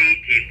much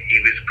weight, he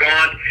was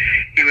gone.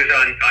 He was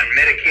on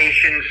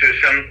medication, so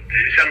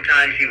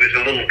sometimes he was a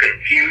little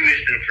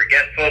confused and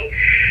forgetful.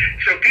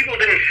 So people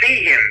didn't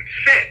see him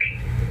sick.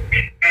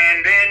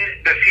 And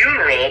then the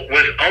funeral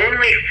was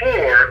only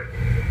for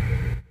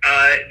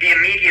the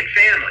immediate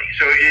family.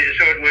 So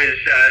it was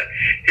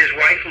his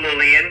wife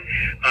Lillian,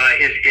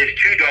 his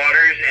two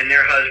daughters and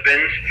their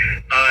husbands,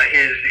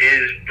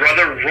 his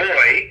brother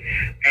Roy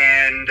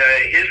and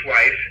his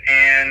wife,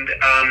 and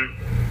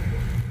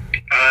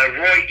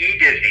Roy E.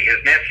 Disney,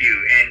 his nephew,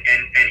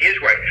 and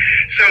his wife.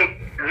 So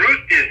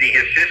Ruth Disney,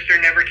 his sister,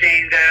 never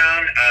came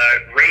down.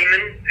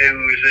 Raymond,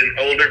 who's an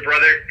older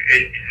brother,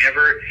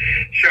 never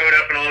showed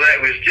up and all that.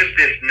 It was just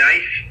this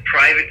nice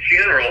private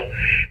funeral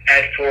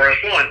at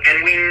Forest Lawn.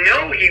 And we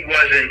know he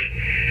wasn't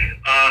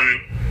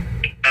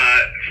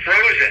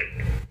frozen.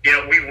 You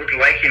know, we would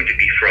like him to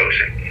be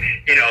frozen.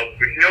 You know,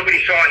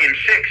 nobody saw him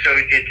sick, so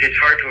it's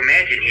hard to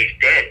imagine he's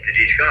dead, that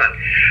he's gone.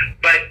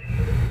 But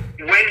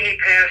when he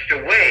passed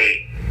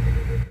away,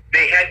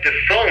 they had to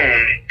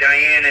phone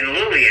Diane and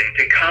Lillian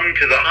to come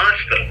to the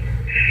hospital.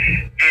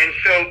 And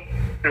so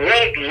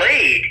Walt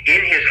laid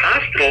in his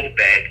hospital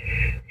bed,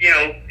 you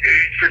know,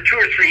 for 2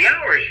 or 3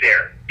 hours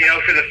there, you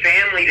know, for the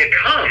family to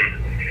come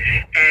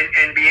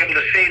and be able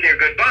to say their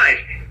goodbyes.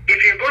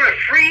 If you're going to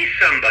freeze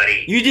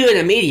somebody, you do it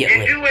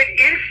immediately. You do it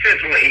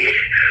instantly,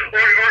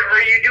 or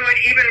you do it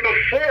even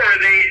before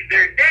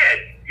they're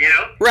dead, you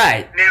know?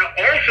 Right. Now,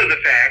 also the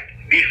fact,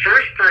 the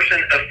first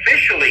person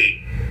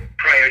officially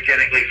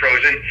cryogenically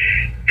frozen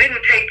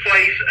didn't take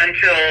place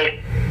until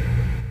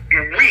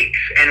weeks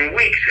and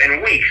weeks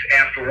and weeks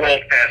after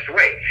Walt passed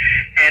away.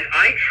 And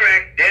I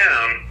tracked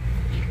down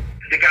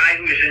the guy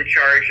who was in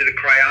charge of the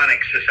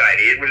Cryonics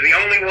Society. It was the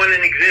only one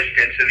in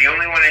existence, and the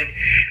only one and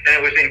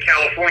it was in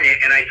California.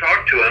 And I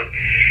talked to him,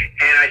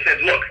 and I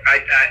said, "Look,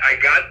 I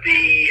got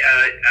the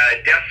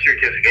death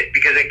certificate,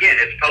 because again,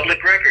 it's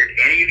public record.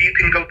 Any of you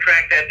can go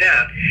track that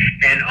down."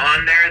 And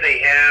on there, they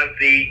have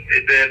the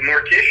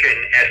mortician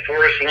at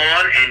Forest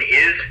Lawn and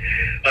his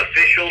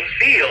official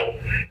seal,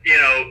 you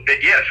know,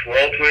 that yes,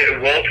 Walt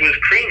was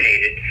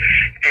cremated.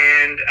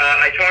 And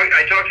I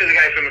talked to the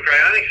guy from the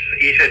Cryonics.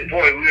 He said,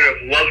 "Boy, we would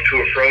have loved to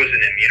have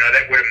frozen him. You know,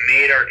 that would have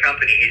made our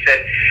company." He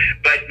said,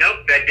 "But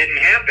nope, that didn't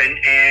happen."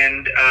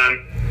 And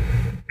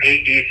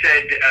he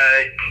said,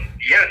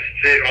 "Yes,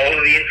 all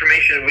of the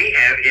information we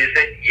have is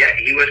that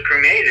he was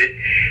cremated,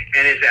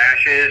 and his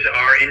ashes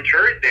are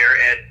interred there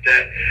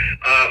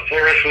at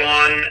Forest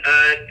Lawn,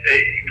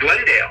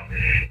 Glendale."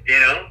 You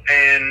know,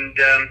 and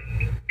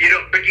you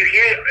know, but you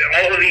hear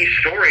all of these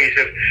stories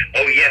of,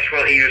 oh yes,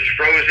 well, he was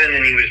frozen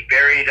and he was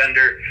buried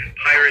under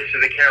Pirates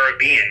of the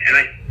Caribbean,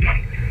 and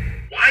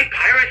why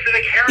Pirates of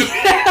the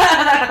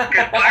Caribbean?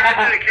 Because Pirates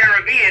of the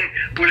Caribbean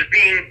was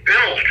being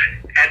built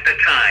at the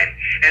time.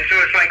 And so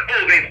it's like,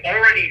 oh, they've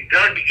already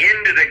dug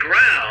into the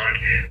ground.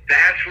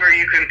 That's where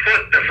you can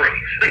put the frozen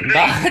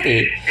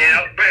thing. You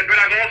know, but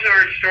I've also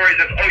heard stories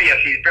of, oh yes,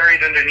 he's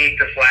buried underneath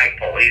the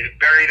flagpole. He's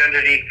buried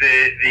underneath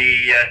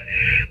the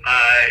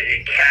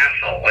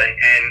castle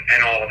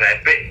and all of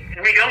that. But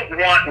we don't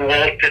want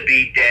Walt to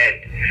be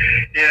dead.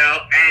 You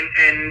know,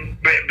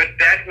 but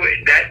that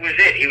was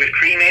it. He was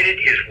cremated.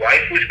 His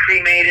wife was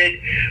cremated.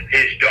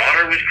 His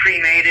daughter was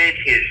cremated.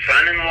 His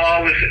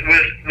son-in-law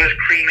was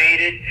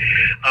cremated.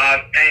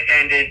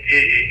 And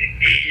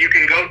you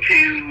can go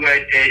to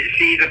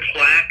see the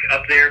plaque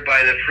up there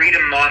by the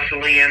Freedom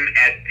Mausoleum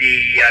at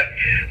the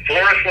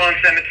Forest Lawn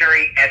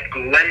Cemetery at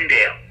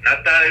Glendale,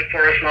 not the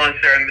Forest Lawn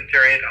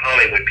Cemetery at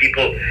Hollywood.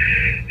 People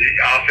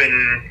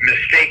often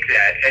mistake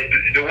that.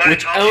 The one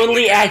which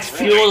only adds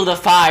fuel to the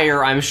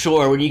fire, I'm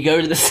sure, when you go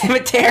to the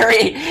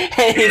cemetery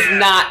and he's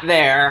not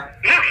there.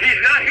 Look,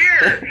 he's not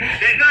here.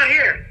 He's not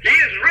here. He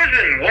is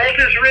risen. Walt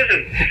is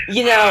risen.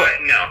 You know,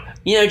 no.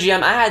 You know,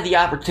 Jim, I had the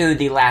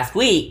opportunity last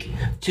week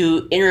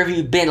to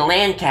interview Ben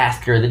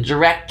Lancaster, the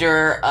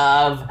director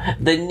of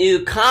the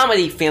new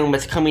comedy film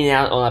that's coming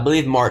out on, I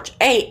believe, March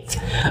 8th.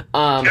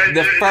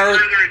 The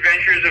Further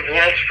Adventures of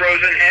Walt's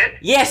Frozen Head?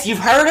 Yes, you've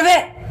heard of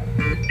it?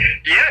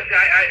 Yes,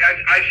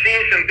 I've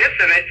seen some bits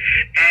of it,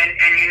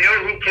 and you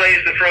know who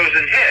plays the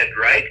Frozen Head,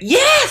 right?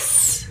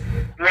 Yes!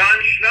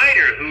 Ron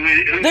Schneider,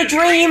 who the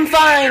Dream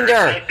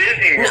Finder.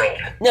 Disney World.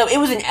 No, it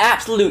was an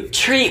absolute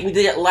treat. We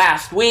did it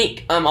last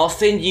week. I'll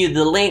send you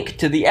the link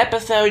to the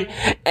episode,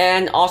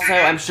 and also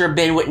I'm sure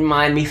Ben wouldn't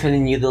mind me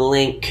sending you the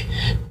link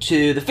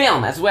to the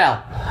film as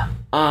well.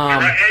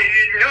 I've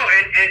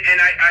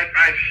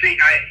seen.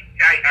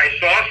 I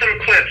saw some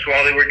clips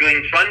while they were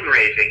doing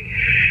fundraising,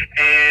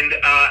 and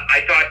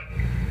I thought,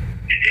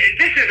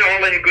 this is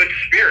all in good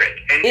spirit.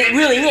 And it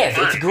really is.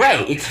 Fun. It's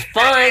great. It's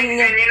fun.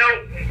 And you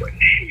know,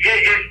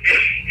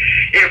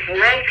 if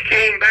Walt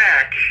came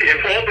back,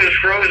 if Walt was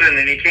frozen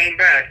and he came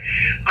back,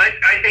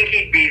 I think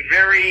he'd be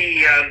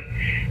very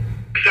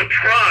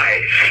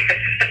surprised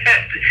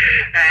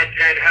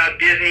at how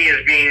Disney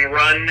is being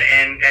run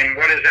and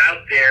what is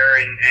out there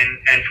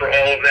and for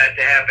all of that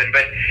to happen.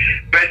 But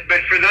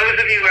But for those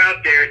of you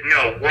out there,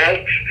 no,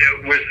 Walt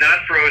was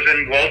not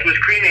frozen. Walt was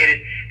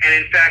cremated, and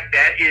in fact,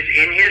 that is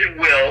in his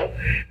will,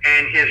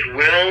 and his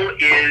will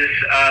is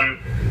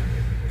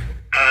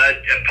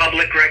a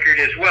public record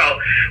as well.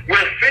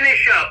 We'll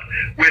finish up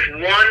with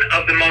one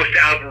of the most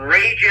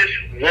outrageous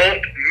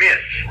Walt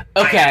myths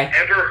I've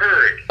ever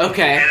heard.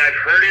 Okay. And I've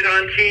heard it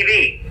on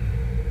TV.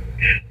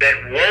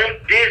 That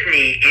Walt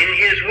Disney, in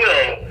his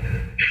will,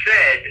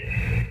 said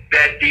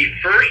that the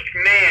first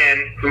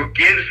man who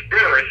gives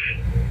birth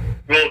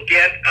will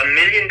get $1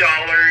 million,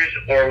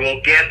 or will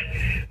get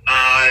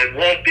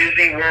Walt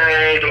Disney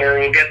World, or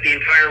will get the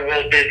entire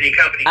Walt Disney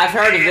Company. I've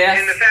heard of this.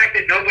 And the fact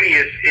that nobody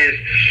is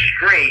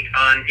straight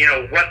on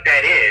what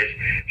that is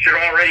should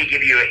already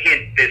give you a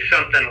hint there's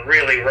something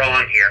really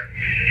wrong here.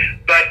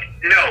 But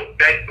no,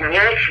 that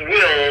Walt's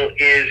will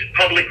is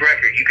public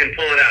record. You can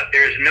pull it out.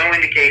 There's no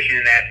indication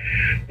in that.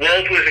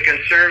 Walt was a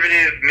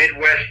conservative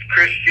Midwest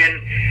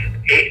Christian.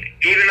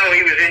 Even though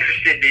he was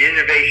interested in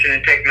innovation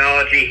and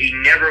technology, he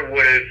never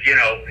would have,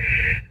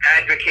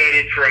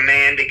 advocated for a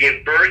man to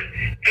give birth.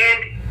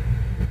 And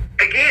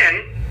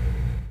again,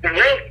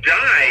 Walt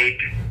died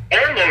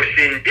almost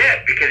in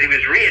debt because he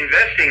was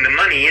reinvesting the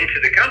money into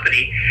the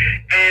company,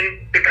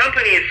 and the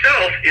company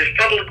itself is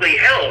publicly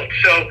held.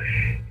 So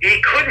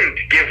he couldn't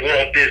give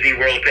Walt Disney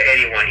World to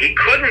anyone. He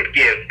couldn't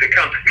give the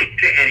company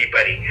to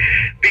anybody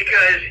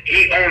because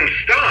he owned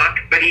stock,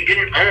 but he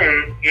didn't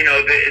own,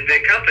 the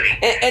company.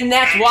 And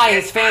that's why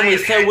his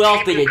family's so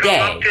wealthy today.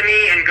 Come up to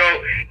me and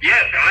go,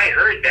 yes, I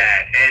heard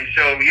that. And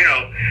so,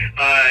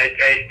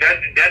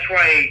 that's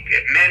why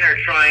men are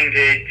trying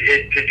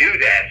to do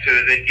that, so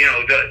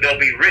that, they'll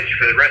be rich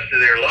for the rest of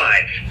their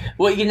lives.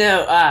 Well,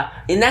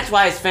 and that's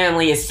why his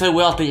family is so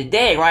wealthy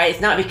today, right?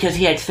 It's not because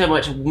he had so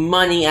much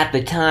money at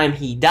the time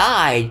he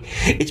died.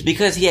 It's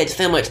because he had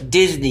so much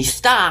Disney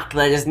stock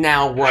that is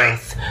now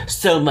worth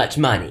so much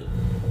money.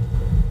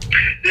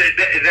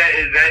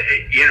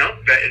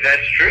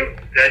 That's true.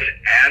 That's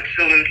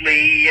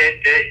absolutely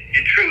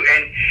true.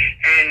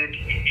 And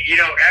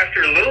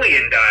after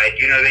Lillian died,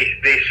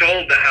 they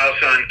sold the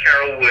house on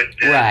Carrollwood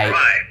Drive,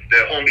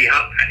 the home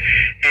behind.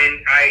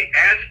 And I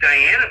asked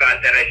Diane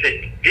about that. I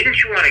said,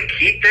 didn't you want to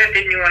keep that?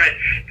 Didn't you want to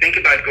think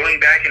about going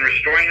back and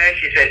restoring that?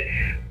 She said,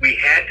 we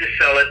had to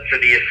sell it for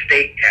the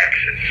estate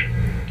taxes.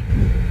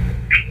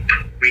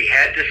 We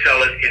had to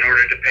sell it in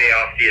order to pay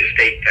off the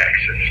estate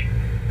taxes.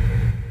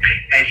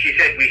 And she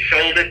said, we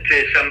sold it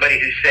to somebody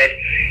who said,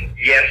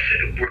 yes,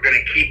 we're going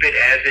to keep it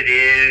as it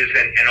is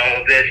and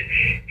all of this.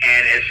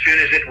 And as soon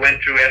as it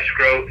went through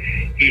escrow,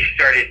 he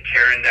started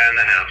tearing down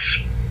the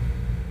house.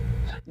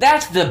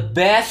 That's the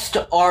best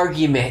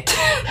argument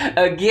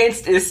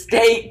against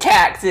estate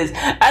taxes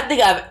I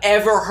think I've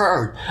ever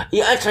heard.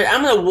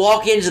 I'm going to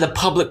walk into the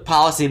public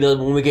policy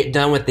building when we get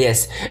done with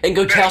this and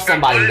go tell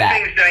somebody that.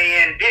 One of the things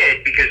Diane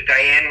did, because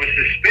Diane was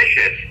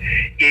suspicious,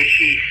 is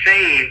she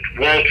saved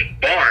Walt's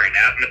barn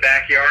out in the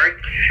backyard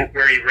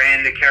where he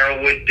ran the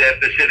Carrollwood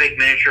Pacific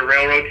Miniature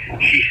Railroad.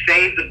 She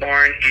saved the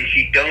barn and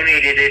she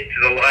donated it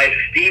to the Live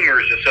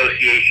Steamers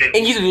Association.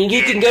 And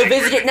you can go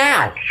visit it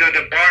now. So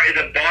the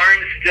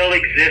barn still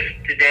exists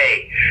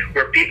today,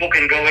 where people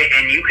can go in,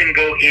 and you can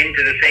go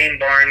into the same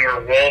barn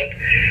where Walt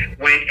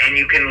went, and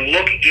you can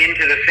look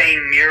into the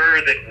same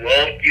mirror that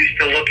Walt used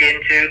to look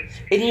into.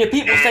 And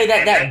people say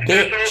that bench.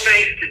 That's all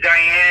thanks to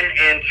Diane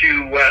and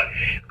to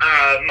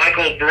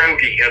Michael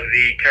Brody of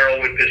the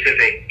Carrollwood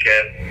Pacific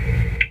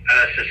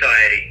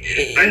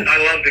Society. I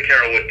love the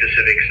Carrollwood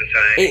Pacific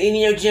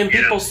Society. And Jim,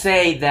 people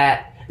say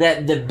that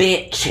the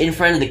bench in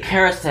front of the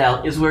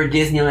carousel is where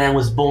Disneyland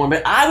was born,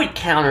 but I would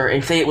counter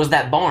and say it was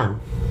that barn.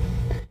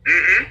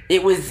 Mm-hmm.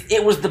 It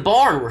was the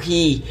barn where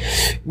he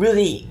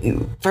really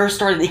first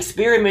started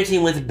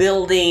experimenting with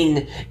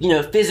building,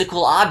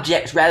 physical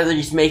objects rather than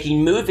just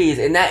making movies,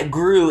 and that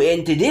grew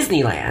into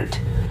Disneyland.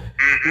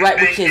 Mm-hmm. Right,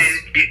 because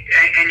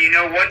and you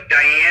know what?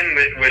 Diane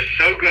was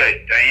so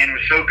good. Diane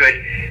was so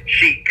good.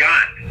 She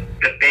got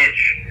the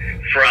bench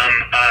from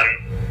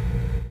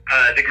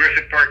the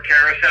Griffith Park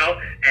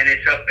Carousel, and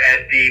it's up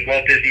at the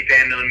Walt Disney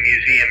Family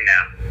Museum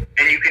now.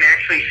 And you can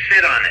actually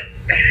sit on it.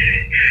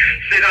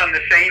 Sit on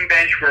the same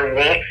bench where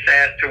Walt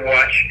sat to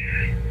watch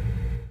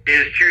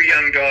his two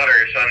young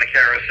daughters on the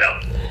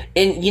carousel.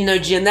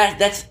 And, Jim,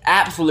 that's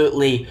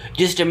absolutely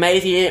just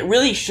amazing. And it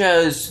really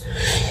shows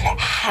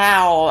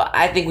how,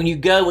 I think, when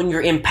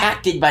you're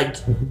impacted by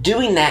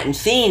doing that and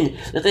seeing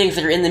the things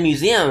that are in the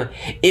museum,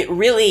 it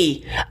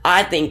really,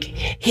 I think,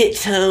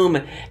 hits home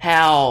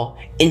how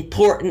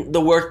important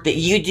the work that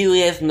you do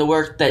is, and the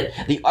work that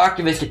the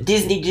archivists at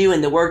Disney do,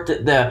 and the work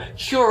that the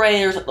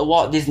curators at the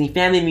Walt Disney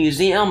Family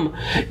Museum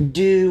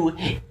do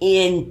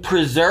in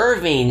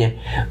preserving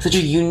such a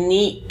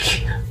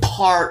unique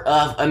part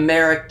of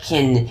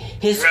American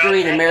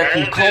history and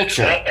American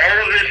culture. All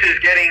of this is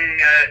getting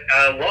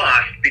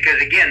lost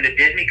because, again, the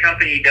Disney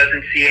company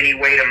doesn't see any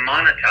way to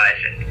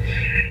monetize it.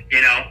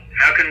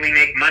 How can we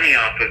make money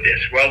off of this?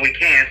 Well, we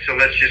can't, so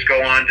let's just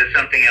go on to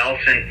something else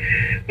and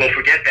we'll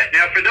forget that.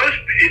 Now, for those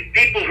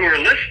people who are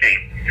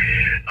listening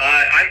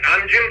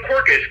I'm Jim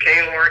Korkis,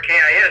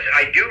 Korkis.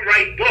 I do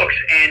write books,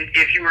 and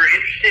if you were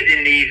interested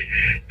in these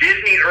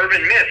Disney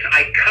urban myths,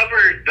 I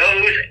covered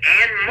those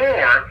and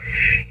more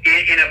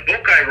in a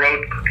book I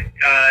wrote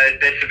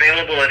that's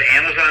available at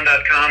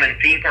Amazon.com and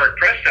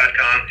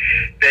ThemeParkPress.com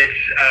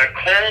that's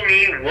Call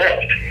Me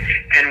Walt.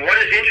 And what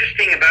is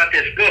interesting about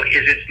this book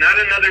is it's not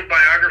another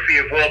biography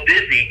of Walt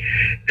Disney.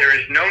 There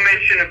is no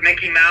mention of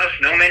Mickey Mouse,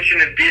 no mention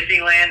of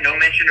Disneyland, no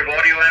mention of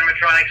audio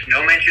animatronics,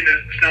 no mention of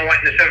Snow White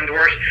and the Seven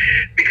Dwarfs,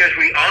 because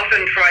we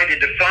often try to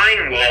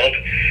define Walt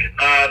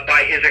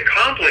by his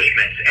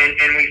accomplishments,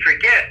 and we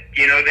forget,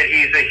 that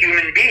he's a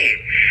human being.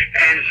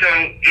 And so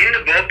in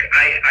the book,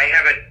 I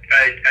have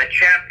a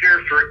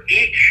chapter for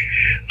each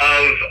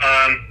of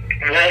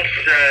Walt's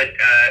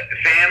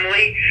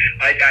family.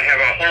 I have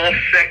a whole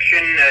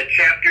section,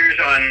 chapters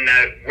on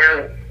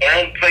where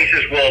all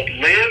places Walt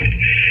lived.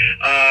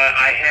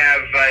 I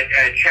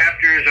have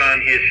chapters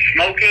on his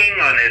smoking,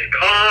 on his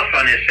cough,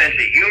 on his sense of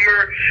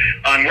humor,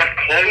 on what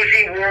clothes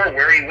he wore,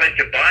 where he went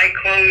to buy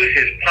clothes,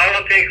 his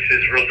politics,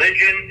 his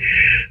religion,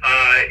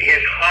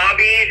 his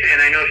hobbies.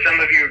 And I know some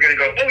of you are going to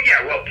go, oh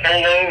yeah, well,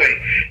 polo and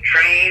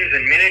trains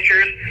and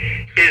miniatures.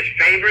 His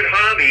favorite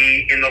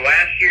hobby in the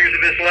last years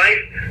of his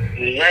life,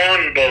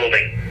 lawn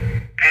bowling.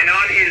 And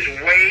on his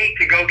way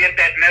to go get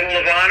that Medal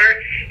of Honor,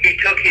 he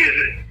took his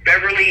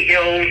Beverly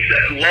Hills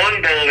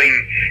lawn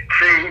bowling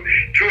crew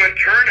to a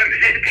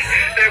tournament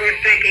that was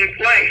taking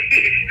place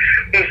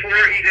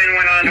before he then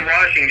went on to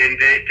Washington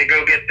to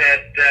go get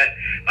that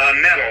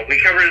medal. We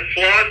covered his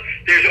flaws.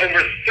 There's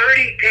over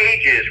 30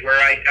 pages where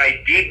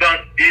I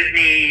debunk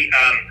Disney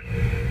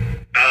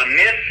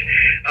myths.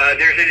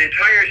 There's an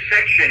entire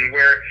section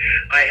where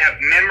I have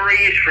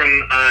memories from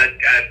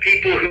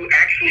people who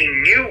actually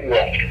knew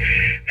Walt,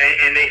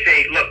 and they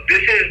say, look,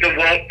 this is the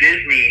Walt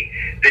Disney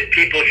that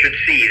people should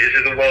see. This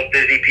is the Walt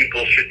Disney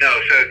people should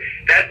know. So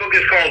that book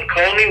is called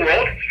Call Me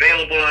Walt. It's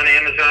available on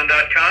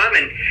Amazon.com,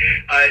 and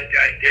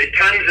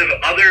tons of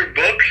other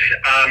books.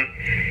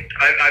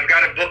 I've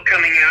got a book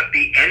coming out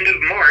the end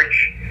of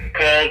March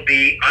called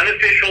The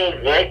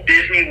Unofficial Walt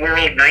Disney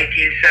World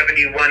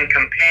 1971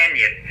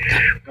 Companion.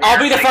 I'll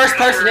be the first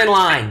person in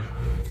line.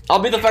 I'll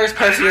be the first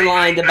person in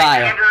line to buy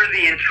it. I cover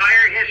the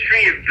entire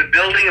history of the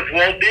building of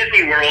Walt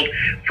Disney World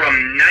from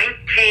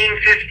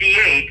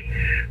 1958,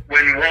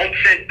 when Walt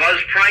sent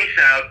Buzz Price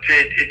out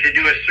to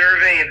do a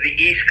survey of the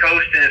East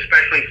Coast and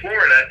especially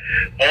Florida,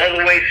 all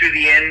the way through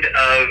the end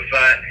of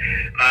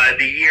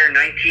the year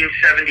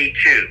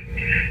 1972.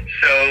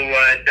 So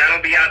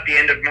that'll be out the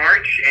end of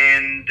March.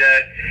 And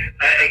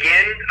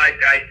again,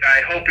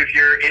 I hope if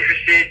you're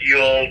interested,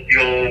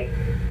 you'll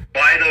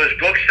buy those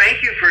books.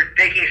 Thank you for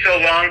taking so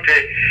long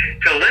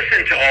to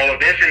listen to all of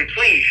this, and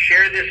please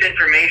share this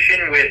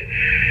information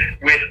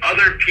with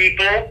other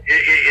people,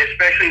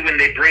 especially when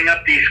they bring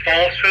up these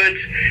falsehoods.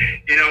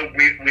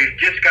 We've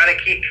just got to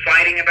keep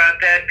fighting about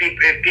that.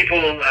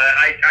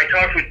 I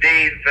talked with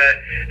Dave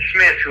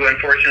Smith, who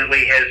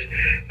unfortunately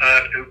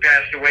who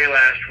passed away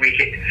last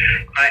week,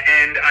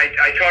 and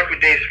I talked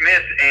with Dave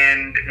Smith,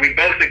 and we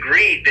both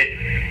agreed that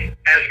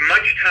as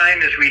much time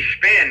as we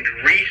spend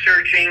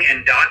researching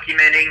and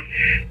documenting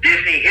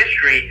Disney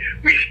history,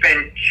 we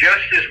spend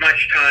just as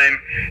much time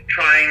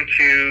trying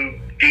to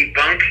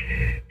debunk,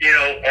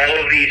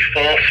 all of these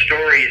false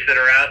stories that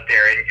are out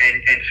there.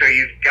 And so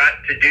you've got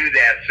to do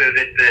that so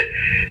that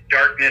the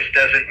darkness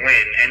doesn't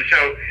win. And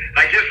so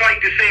I'd just like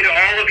to say to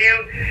all of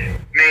you,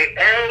 may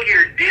all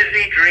your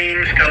Disney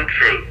dreams come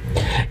true.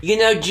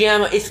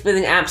 Jim, it's been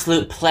an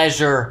absolute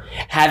pleasure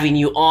having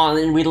you on,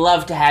 and we'd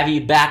love to have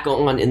you back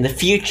on in the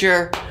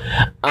future.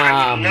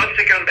 I would love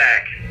to come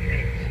back.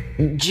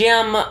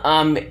 Jim,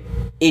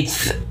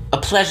 it's a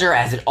pleasure,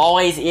 as it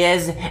always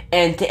is.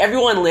 And to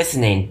everyone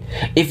listening,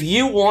 if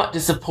you want to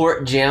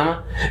support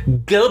Jim,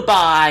 go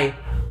buy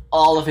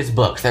all of his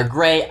books. They're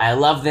great. I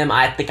love them.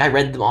 I think I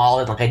read them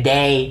all in like a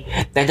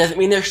day. That doesn't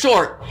mean they're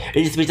short.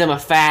 It just means I'm a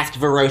fast,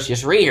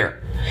 voracious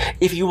reader.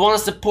 If you want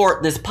to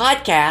support this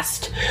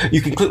podcast, you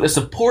can click the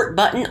support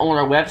button on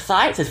our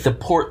website to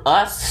support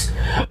us,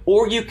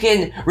 or you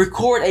can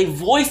record a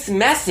voice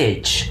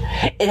message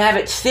and have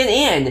it sent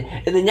in,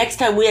 and the next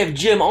time we have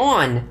Jim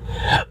on,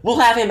 we'll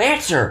have him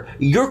answer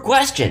your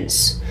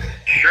questions.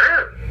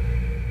 Sure.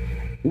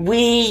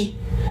 We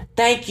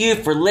thank you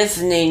for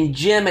listening,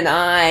 Jim and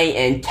I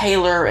and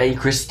Taylor and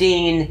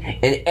Christine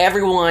and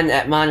everyone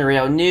at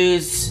Monorail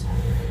News.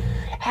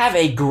 Have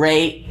a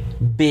great,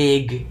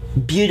 big,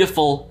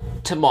 beautiful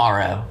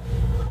tomorrow.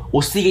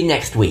 We'll see you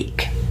next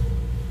week.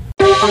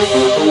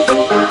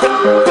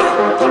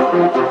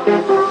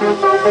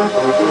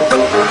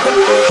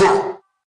 Huh.